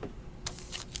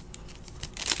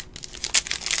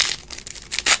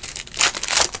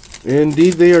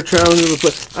 Indeed, they are challenging the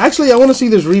play. Actually, I want to see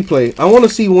this replay. I want to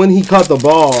see when he caught the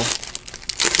ball.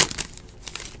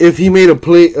 If he made a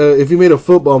play, if he made a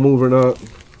football move or not.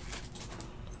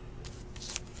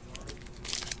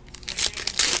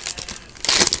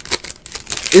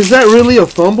 Is that really a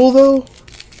fumble, though?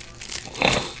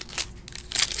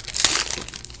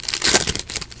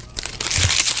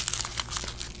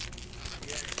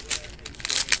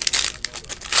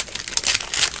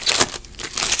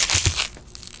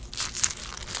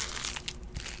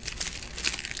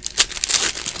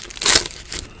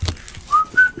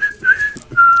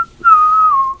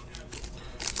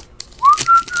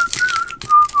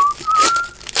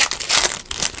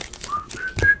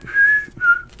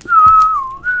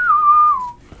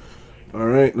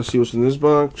 Alright, let's see what's in this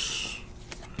box.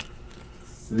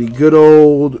 The good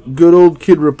old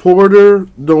kid reporter.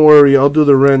 Don't worry, I'll do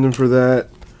the random for that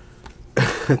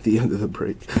at the end of the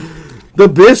break. The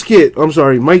biscuit. I'm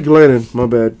sorry, Mike Glennon. My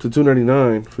bad. To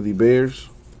 $2.99 for the Bears.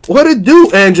 What it do,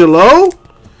 Angelo?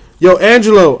 Yo,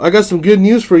 Angelo, I got some good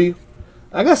news for you.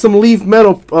 I got some Leaf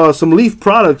metal, some Leaf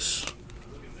products.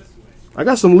 I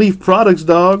got some Leaf products,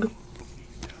 dog.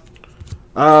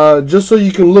 Just so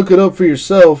you can look it up for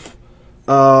yourself.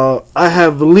 I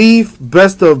have Leaf,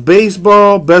 Best of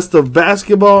Baseball, Best of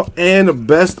Basketball, and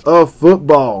Best of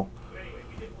Football.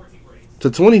 To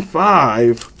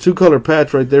 25, two-color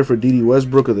patch right there for D.D.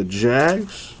 Westbrook of the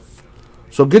Jags.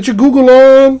 So get your Google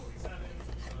on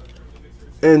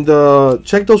and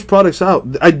check those products out.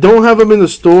 I don't have them in the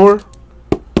store.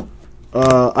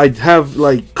 I have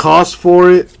like costs for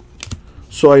it,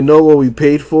 so I know what we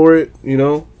paid for it, you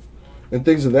know, and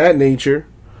things of that nature.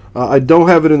 I don't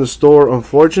have it in the store,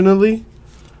 unfortunately,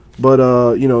 but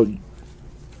you know,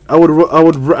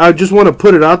 I just want to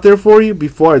put it out there for you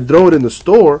before I throw it in the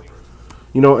store,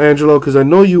 you know, Angelo, because I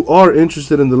know you are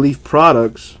interested in the Leaf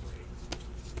products.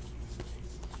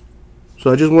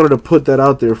 So I just wanted to put that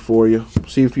out there for you,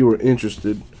 see if you were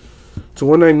interested. To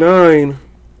 $199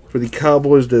 for the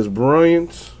Cowboys, Des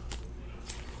Bryant.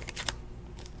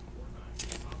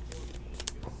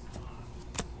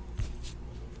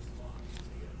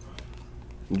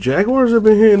 Jaguars have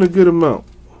been hitting a good amount.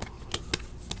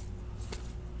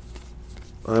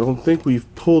 I don't think we've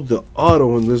pulled the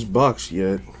auto in this box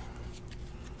yet.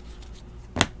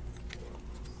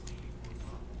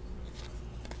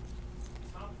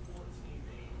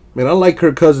 Man, I like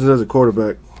Kirk Cousins as a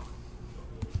quarterback.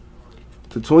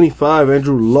 To 25,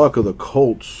 Andrew Luck of the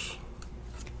Colts.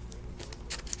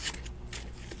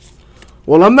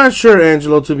 Well, I'm not sure,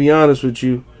 Angelo, to be honest with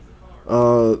you.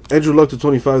 Andrew Luck to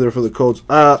 25 there for the Colts.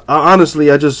 Honestly,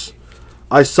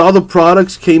 I saw the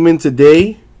products came in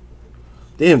today.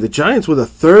 Damn, the Giants with a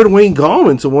third Wayne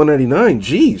Gallman to 199.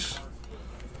 Jeez.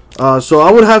 So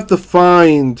I would have to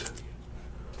find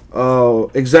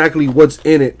exactly what's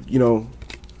in it,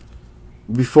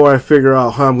 before I figure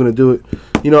out how I'm going to do it.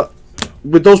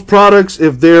 With those products,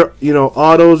 if they're,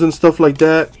 autos and stuff like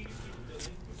that,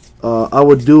 I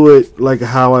would do it like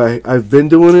how I've been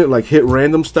doing it, like hit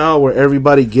random style, where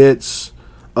everybody gets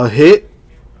a hit.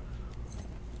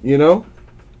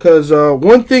 Because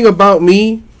one thing about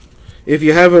me, if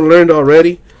you haven't learned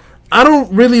already, I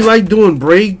don't really like doing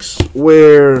breaks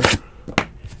where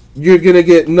you're going to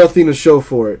get nothing to show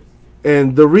for it.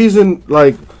 And the reason,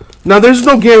 now there's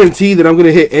no guarantee that I'm going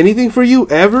to hit anything for you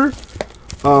ever.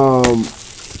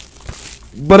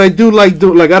 But I do I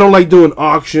don't like doing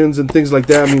auctions and things like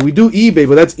that. I mean, we do eBay,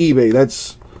 but that's eBay.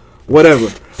 That's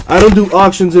whatever. I don't do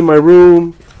auctions in my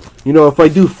room. If I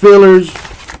do fillers,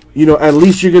 at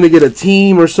least you're going to get a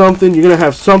team or something. You're going to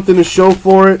have something to show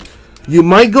for it. You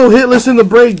might go hitless in the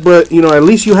break, but, at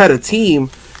least you had a team.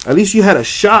 At least you had a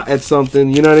shot at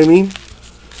something. You know what I mean?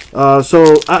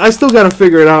 So I still got to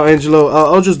figure it out, Angelo.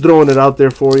 I'll just throwing it out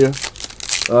there for you.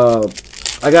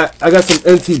 I got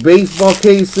some NT baseball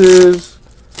cases.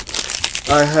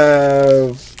 I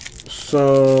have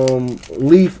some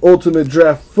Leaf Ultimate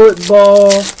Draft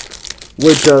Football,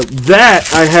 which that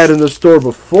I had in the store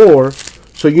before.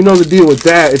 So you know the deal with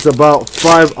that. It's about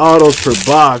 5 autos per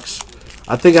box.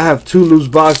 I think I have 2 loose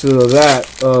boxes of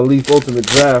that Leaf Ultimate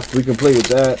Draft. We can play with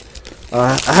that.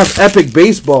 I have Epic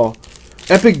Baseball.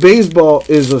 Epic Baseball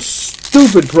is a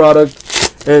stupid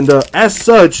product, and as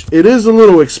such, it is a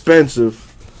little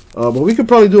expensive. But we could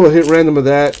probably do a hit random of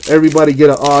that. Everybody get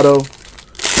an auto.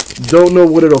 Don't know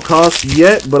what it'll cost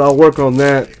yet, but I'll work on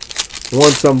that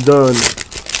once I'm done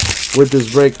with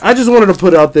this break. I just wanted to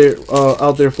put it out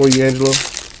there for you, Angelo.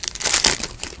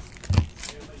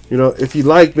 If you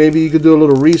like, maybe you could do a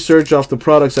little research off the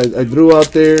products I threw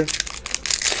out there.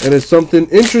 And if something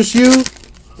interests you,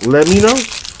 let me know.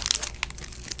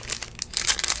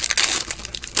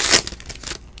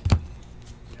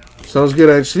 Sounds good,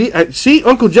 actually. See,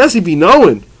 Uncle Jesse be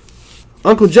knowing.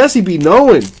 Uncle Jesse be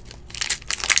knowing.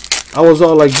 I was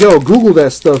all like, yo, Google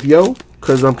that stuff, yo.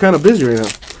 Because I'm kind of busy right now.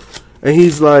 And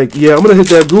he's like, yeah, I'm going to hit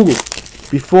that Google.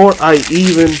 Before I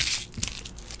even...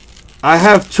 I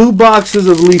have 2 boxes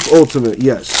of Leaf Ultimate,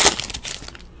 yes.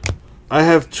 I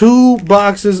have 2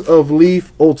 boxes of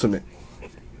Leaf Ultimate.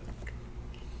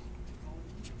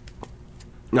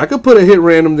 I could put a hit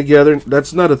random together.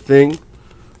 That's not a thing.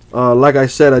 Like I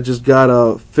said, I just got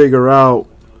to figure out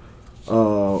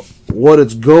what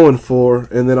it's going for,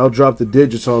 and then I'll drop the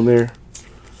digits on there.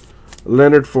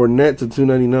 Leonard Fournette to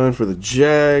 299 for the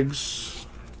Jags.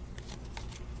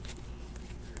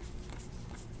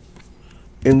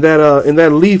 In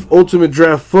that Leaf Ultimate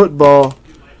Draft Football,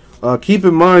 keep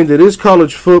in mind it is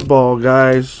college football,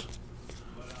 guys,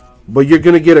 but you're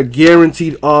gonna get a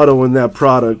guaranteed auto in that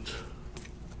product.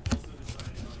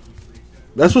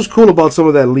 That's what's cool about some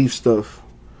of that Leaf stuff.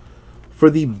 For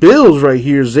the Bills right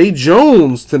here, Zay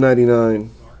Jones to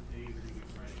 99.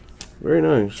 Very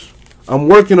nice. I'm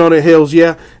working on it, Hales.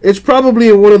 Yeah, it's probably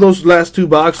in one of those last 2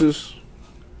 boxes.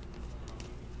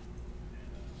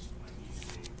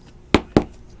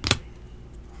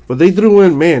 But they threw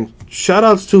in, man,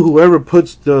 shout-outs to whoever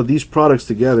puts these products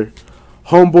together.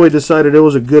 Homeboy decided it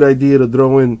was a good idea to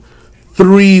throw in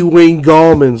 3 Wayne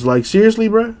Gallmans. Like, seriously,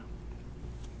 bruh?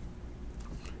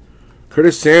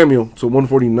 Curtis Samuel to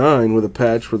 149 with a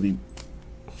patch for the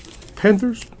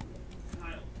Panthers.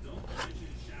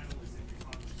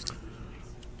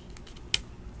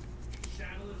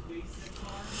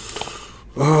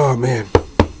 Oh, man.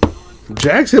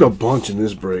 Jags hit a bunch in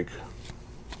this break.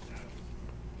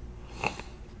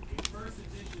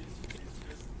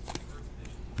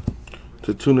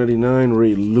 To 299,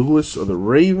 Ray Lewis of the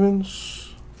Ravens.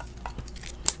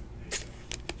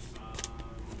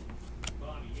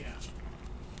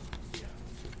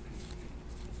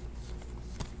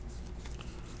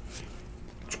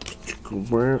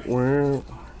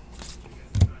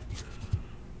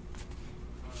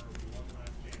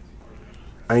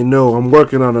 I know, I'm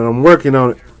working on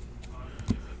it.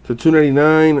 To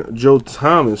 299, Joe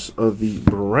Thomas of the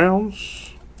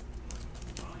Browns.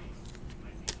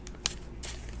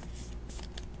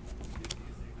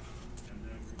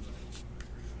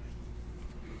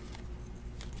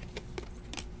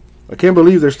 I can't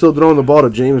believe they're still throwing the ball to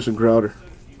Jamison Crowder.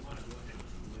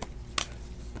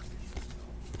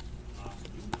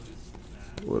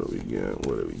 What do we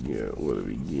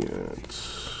get?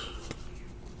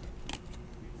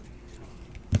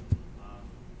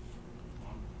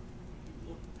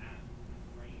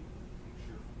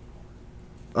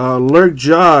 Lurk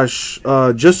Josh,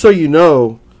 just so you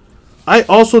know, I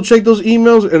also checked those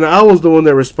emails, and I was the one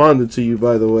that responded to you,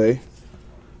 by the way.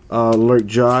 Lurk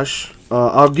Josh.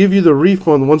 I'll give you the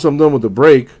refund once I'm done with the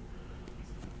break.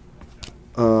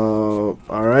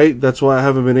 Alright, that's why I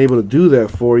haven't been able to do that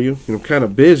for you. I'm kind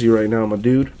of busy right now, my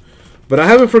dude. But I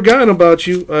haven't forgotten about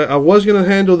you. I was going to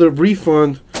handle the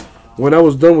refund when I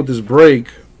was done with this break.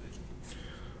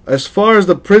 As far as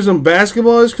the Prism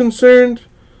basketball is concerned,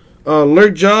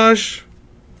 Lurk Josh,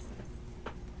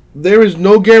 there is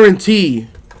no guarantee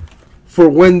for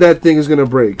when that thing is going to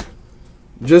break.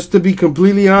 Just to be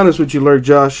completely honest with you, Lurk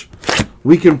Josh,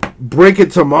 we can break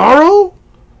it tomorrow,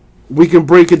 we can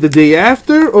break it the day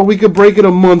after, or we can break it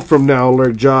a month from now,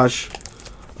 Lurk Josh.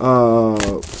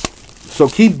 So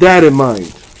keep that in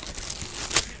mind.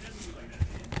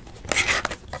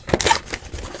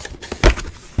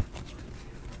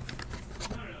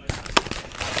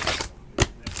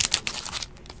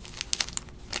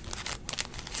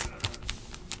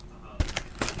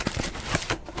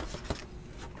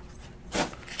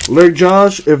 Lurk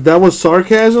Josh, if that was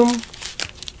sarcasm,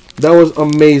 that was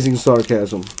amazing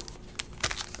sarcasm.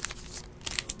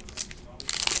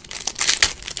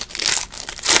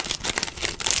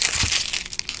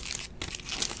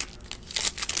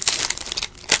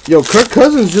 Yo, Kirk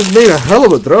Cousins just made a hell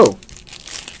of a throw.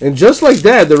 And just like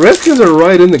that, the Redskins are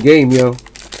right in the game, yo.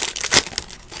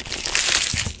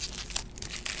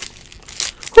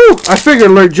 Whew, I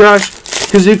figured, Lurk Josh,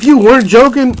 because if you weren't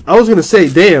joking, I was going to say,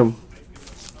 damn.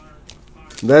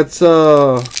 That's,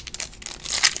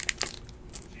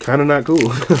 kind of not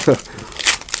cool.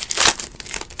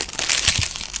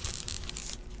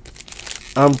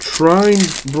 I'm trying,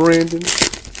 Brandon.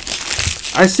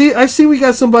 I see we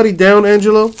got somebody down,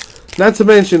 Angelo. Not to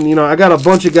mention, you know, I got a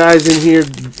bunch of guys in here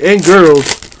and girls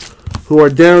who are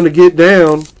down to get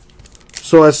down.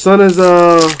 So as soon as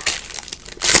I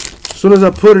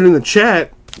put it in the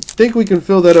chat, I think we can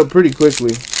fill that up pretty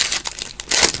quickly.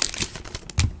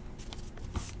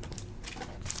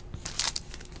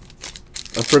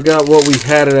 I forgot what we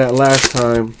had it at last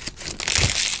time.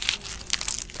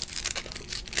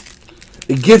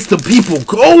 It gets the people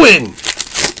going.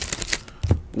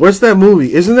 What's that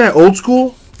movie? Isn't that Old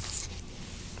School?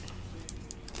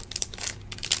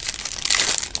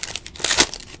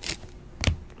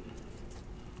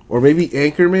 Or maybe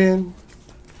Anchorman?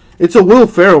 It's a Will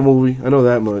Ferrell movie. I know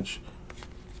that much.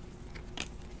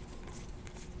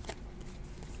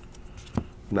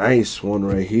 Nice one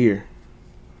right here.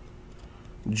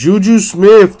 Juju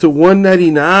Smith to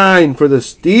 199 for the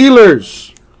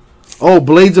Steelers. Oh,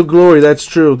 Blades of Glory. That's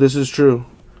true. This is true.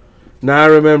 Now I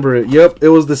remember it. Yep, it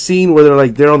was the scene where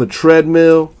they're on the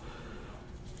treadmill.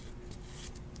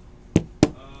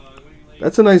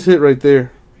 That's a nice hit right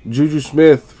there. Juju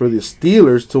Smith for the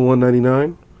Steelers to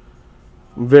 199.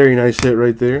 Very nice hit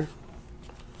right there.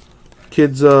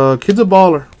 Kid's a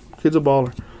baller. Kid's a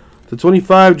baller. To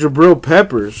 25, Jabril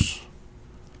Peppers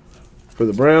for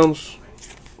the Browns.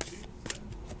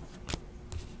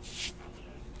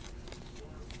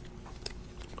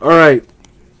 All right.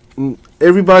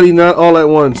 Everybody, not all at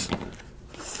once.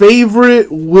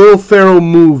 Favorite Will Ferrell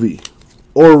movie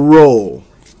or role?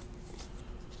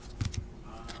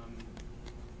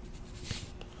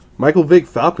 Michael Vick,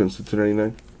 Falcons to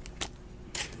 299.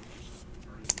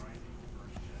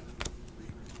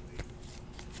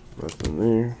 Nothing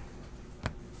there.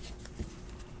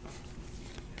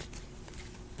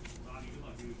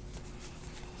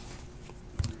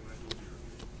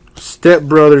 Step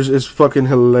Brothers is fucking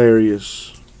hilarious.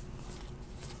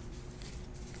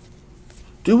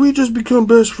 Did we just become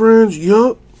best friends?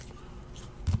 Yup.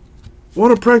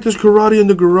 Want to practice karate in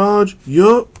the garage?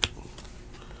 Yup.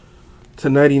 To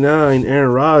 99,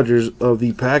 Aaron Rodgers of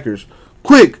the Packers.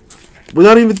 Quick!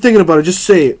 Without even thinking about it, just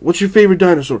say it. What's your favorite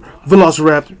dinosaur?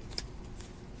 Velociraptor.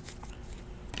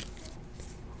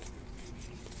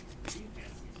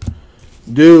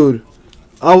 Dude.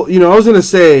 I was going to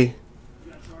say,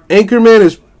 Anchorman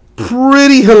is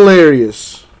pretty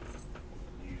hilarious.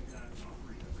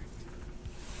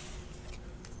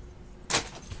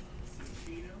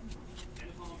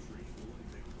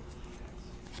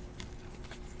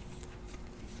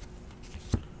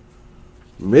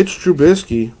 Mitch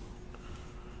Trubisky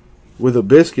with a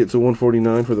biscuit to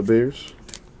 149 for the Bears.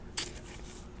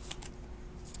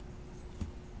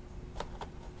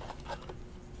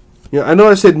 Yeah, I know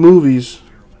I said movies,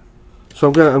 so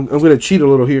I'm gonna cheat a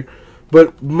little here.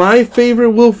 But my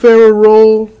favorite Will Ferrell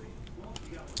role,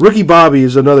 Ricky Bobby,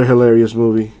 is another hilarious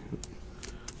movie.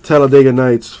 Talladega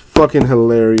Nights, fucking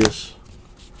hilarious.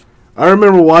 I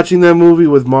remember watching that movie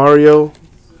with Mario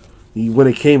when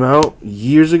it came out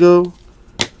years ago.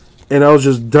 and I was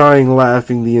just dying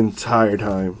laughing the entire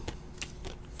time.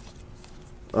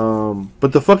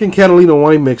 But the fucking Catalina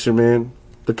wine mixer, man.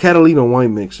 The Catalina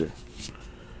wine mixer.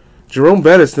 Jerome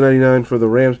Bettis to 99 for the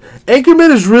Rams.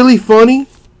 Anchorman is really funny.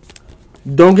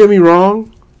 Don't get me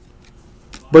wrong.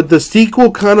 But the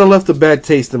sequel kind of left a bad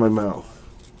taste in my mouth.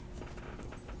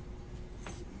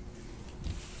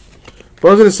 But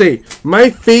I was going to say, my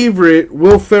favorite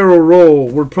Will Ferrell role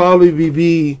would probably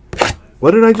be...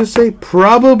 What did I just say?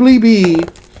 Probably be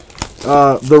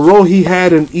the role he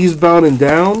had in Eastbound and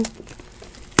Down.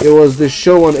 It was this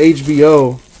show on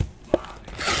HBO.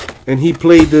 And he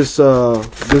played this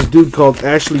this dude called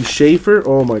Ashley Schaefer.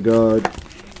 Oh my god.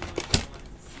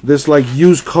 This like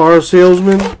used car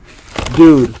salesman.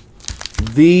 Dude.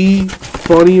 The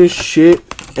funniest shit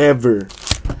ever.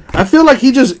 I feel like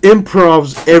he just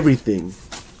improvs everything.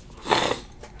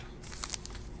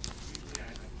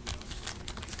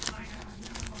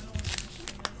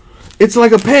 It's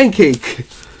like a pancake.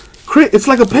 It's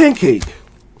like a pancake.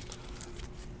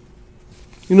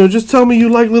 You know, just tell me you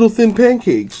like little thin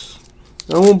pancakes.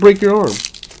 I won't break your arm.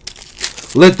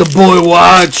 Let the boy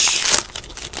watch.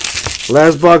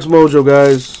 Last box mojo,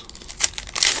 guys.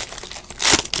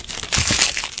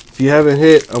 If you haven't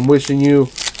hit, I'm wishing you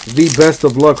the best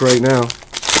of luck right now.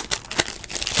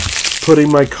 Putting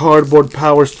my cardboard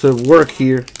powers to work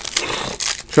here.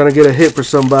 Trying to get a hit for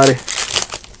somebody.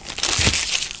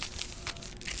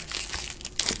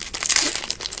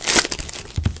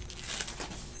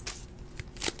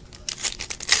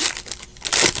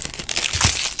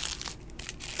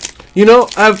 You know,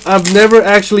 I've never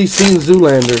actually seen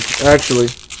Zoolander, actually.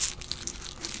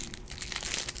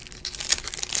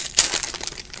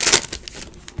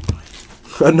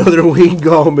 Another Wayne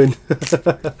Gallman.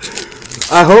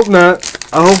 I hope not.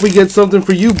 I hope we get something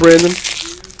for you, Brandon.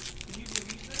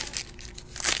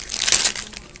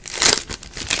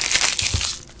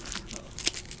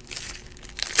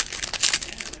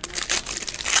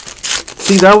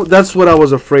 See, that's what I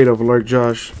was afraid of, Lurk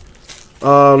Josh.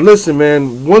 Listen,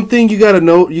 man. One thing you gotta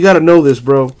know this,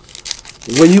 bro.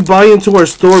 When you buy into our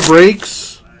store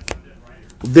breaks,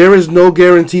 there is no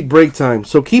guaranteed break time.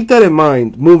 So keep that in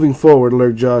mind moving forward,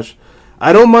 Lurk Josh.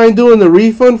 I don't mind doing the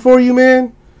refund for you,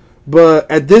 man. But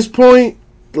at this point,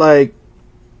 like,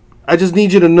 I just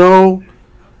need you to know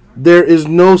there is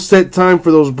no set time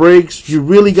for those breaks. You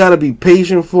really gotta be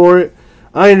patient for it.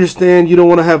 I understand you don't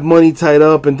want to have money tied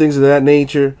up and things of that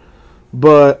nature.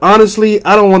 But honestly,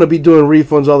 I don't want to be doing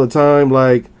refunds all the time.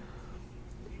 Like,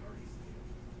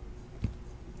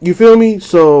 you feel me?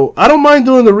 So I don't mind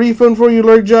doing the refund for you,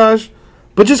 Lurk Josh.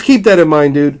 But just keep that in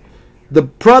mind, dude. The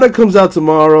product comes out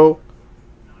tomorrow.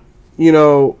 You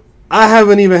know, I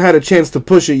haven't even had a chance to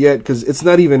push it yet because it's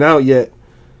not even out yet.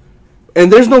 And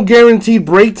there's no guaranteed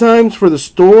break times for the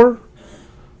store.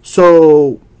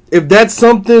 So if that's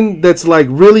something that's like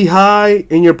really high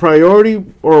in your priority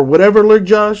or whatever, Lurk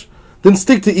Josh, then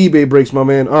stick to eBay breaks, my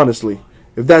man, honestly,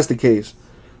 if that's the case.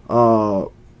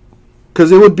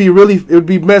 Because it would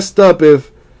be messed up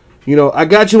if, you know, I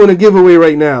got you in a giveaway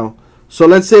right now. So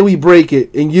let's say we break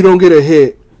it and you don't get a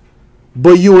hit,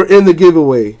 but you were in the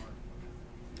giveaway.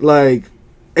 Like,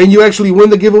 and you actually win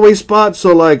the giveaway spot.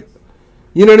 So, like,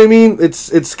 you know what I mean?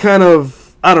 It's kind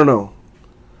of, I don't know.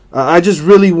 I just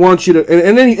really want you to,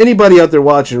 and anybody out there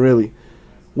watching, really,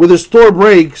 with the store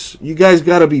breaks, you guys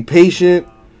got to be patient.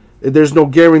 There's no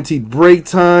guaranteed break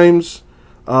times.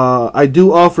 I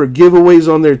do offer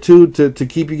giveaways on there too to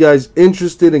keep you guys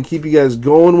interested and keep you guys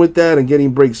going with that and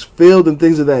getting breaks filled and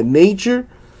things of that nature.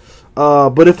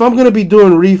 But if I'm going to be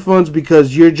doing refunds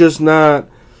because you're just not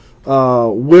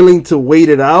willing to wait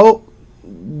it out,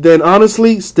 then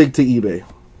honestly, stick to eBay.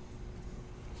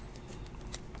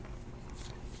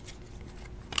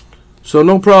 So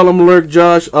no problem, Lurk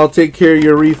Josh. I'll take care of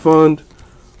your refund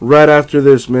right after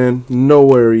this, man. No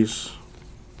worries.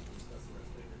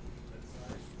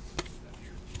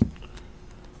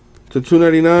 To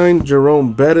 299,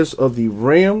 Jerome Bettis of the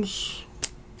Rams.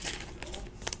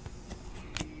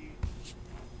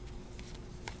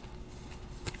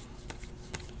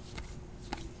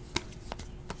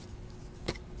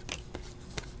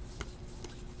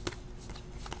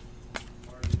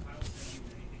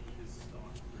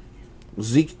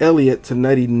 Zeke Elliott to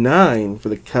 99 for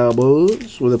the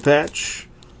Cowboys with a patch.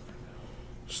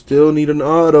 Still need an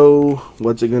auto.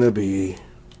 What's it going to be?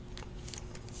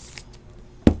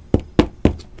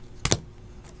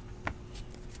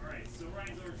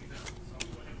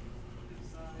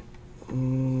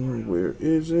 Where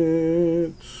is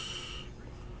it?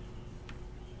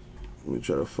 Let me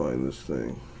try to find this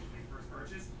thing.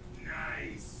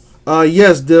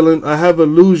 Yes, Dylan. I have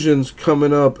Illusions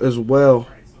coming up as well.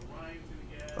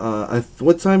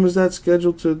 What time is that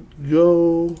scheduled to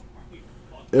go?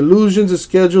 Illusions is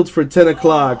scheduled for 10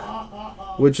 o'clock,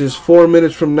 which is 4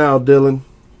 minutes from now, Dylan.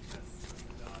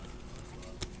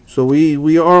 So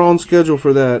we are on schedule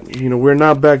for that. You know, we're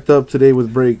not backed up today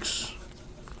with breaks.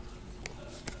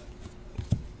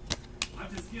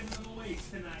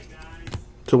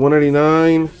 To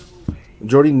 189,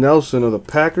 Jordy Nelson of the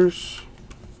Packers.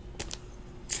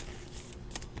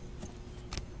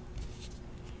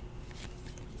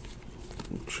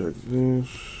 Check this.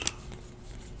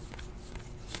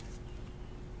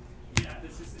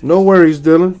 No worries,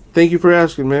 Dylan. Thank you for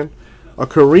asking, man. A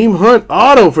Kareem Hunt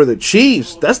auto for the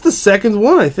Chiefs. That's the second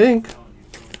one, I think.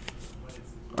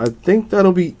 I think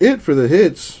that'll be it for the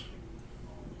hits.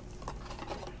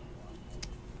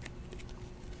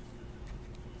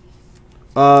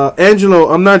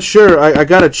 Angelo, I'm not sure. I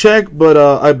got to check, but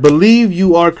I believe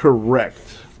you are correct.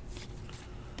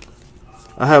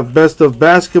 I have best of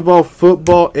basketball,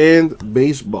 football, and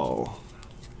baseball.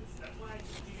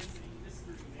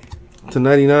 To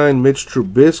 99, Mitch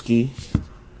Trubisky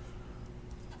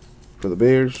for the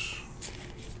Bears.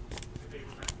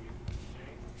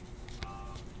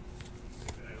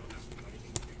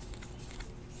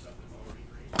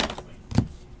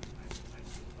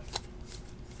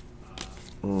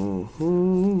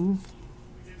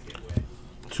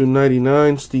 To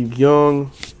 99, Steve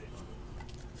Young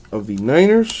of the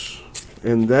Niners.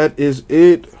 And that is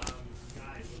it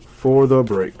for the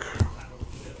break.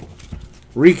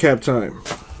 Recap time.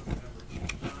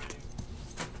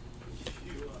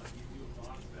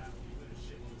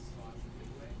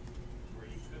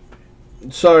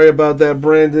 Sorry about that,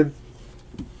 Brandon.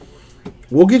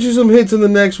 We'll get you some hits in the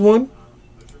next one.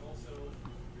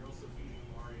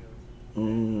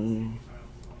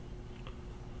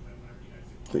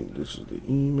 I think this is the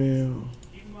email.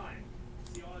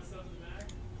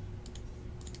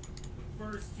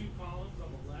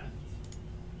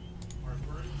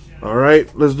 All right,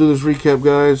 let's do this recap,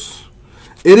 guys.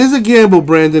 It is a gamble,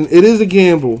 Brandon. It is a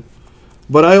gamble.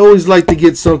 But I always like to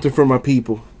get something for my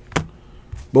people.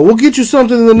 But we'll get you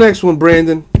something in the next one,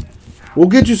 Brandon. We'll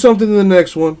get you something in the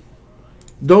next one.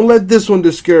 Don't let this one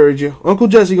discourage you. Uncle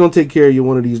Jesse going to take care of you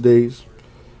one of these days.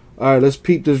 All right, let's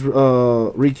peep this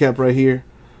recap right here.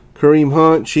 Kareem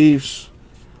Hunt, Chiefs.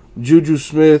 Juju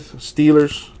Smith,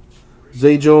 Steelers.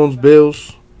 Zay Jones,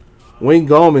 Bills. Wayne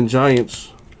Gallman,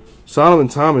 Giants. Solomon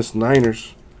Thomas,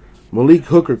 Niners. Malik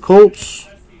Hooker, Colts.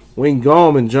 Wayne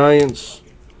Gallman, Giants.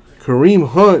 Kareem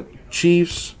Hunt,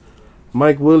 Chiefs.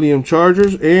 Mike Williams,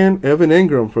 Chargers. And Evan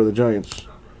Ingram for the Giants.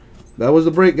 That was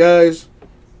the break, guys.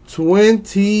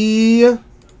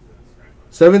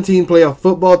 2017 playoff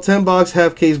football 10 box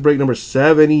half case break number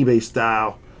 7 eBay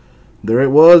style. There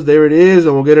it was. There it is.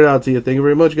 And we'll get it out to you. Thank you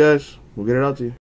very much, guys. We'll get it out to you.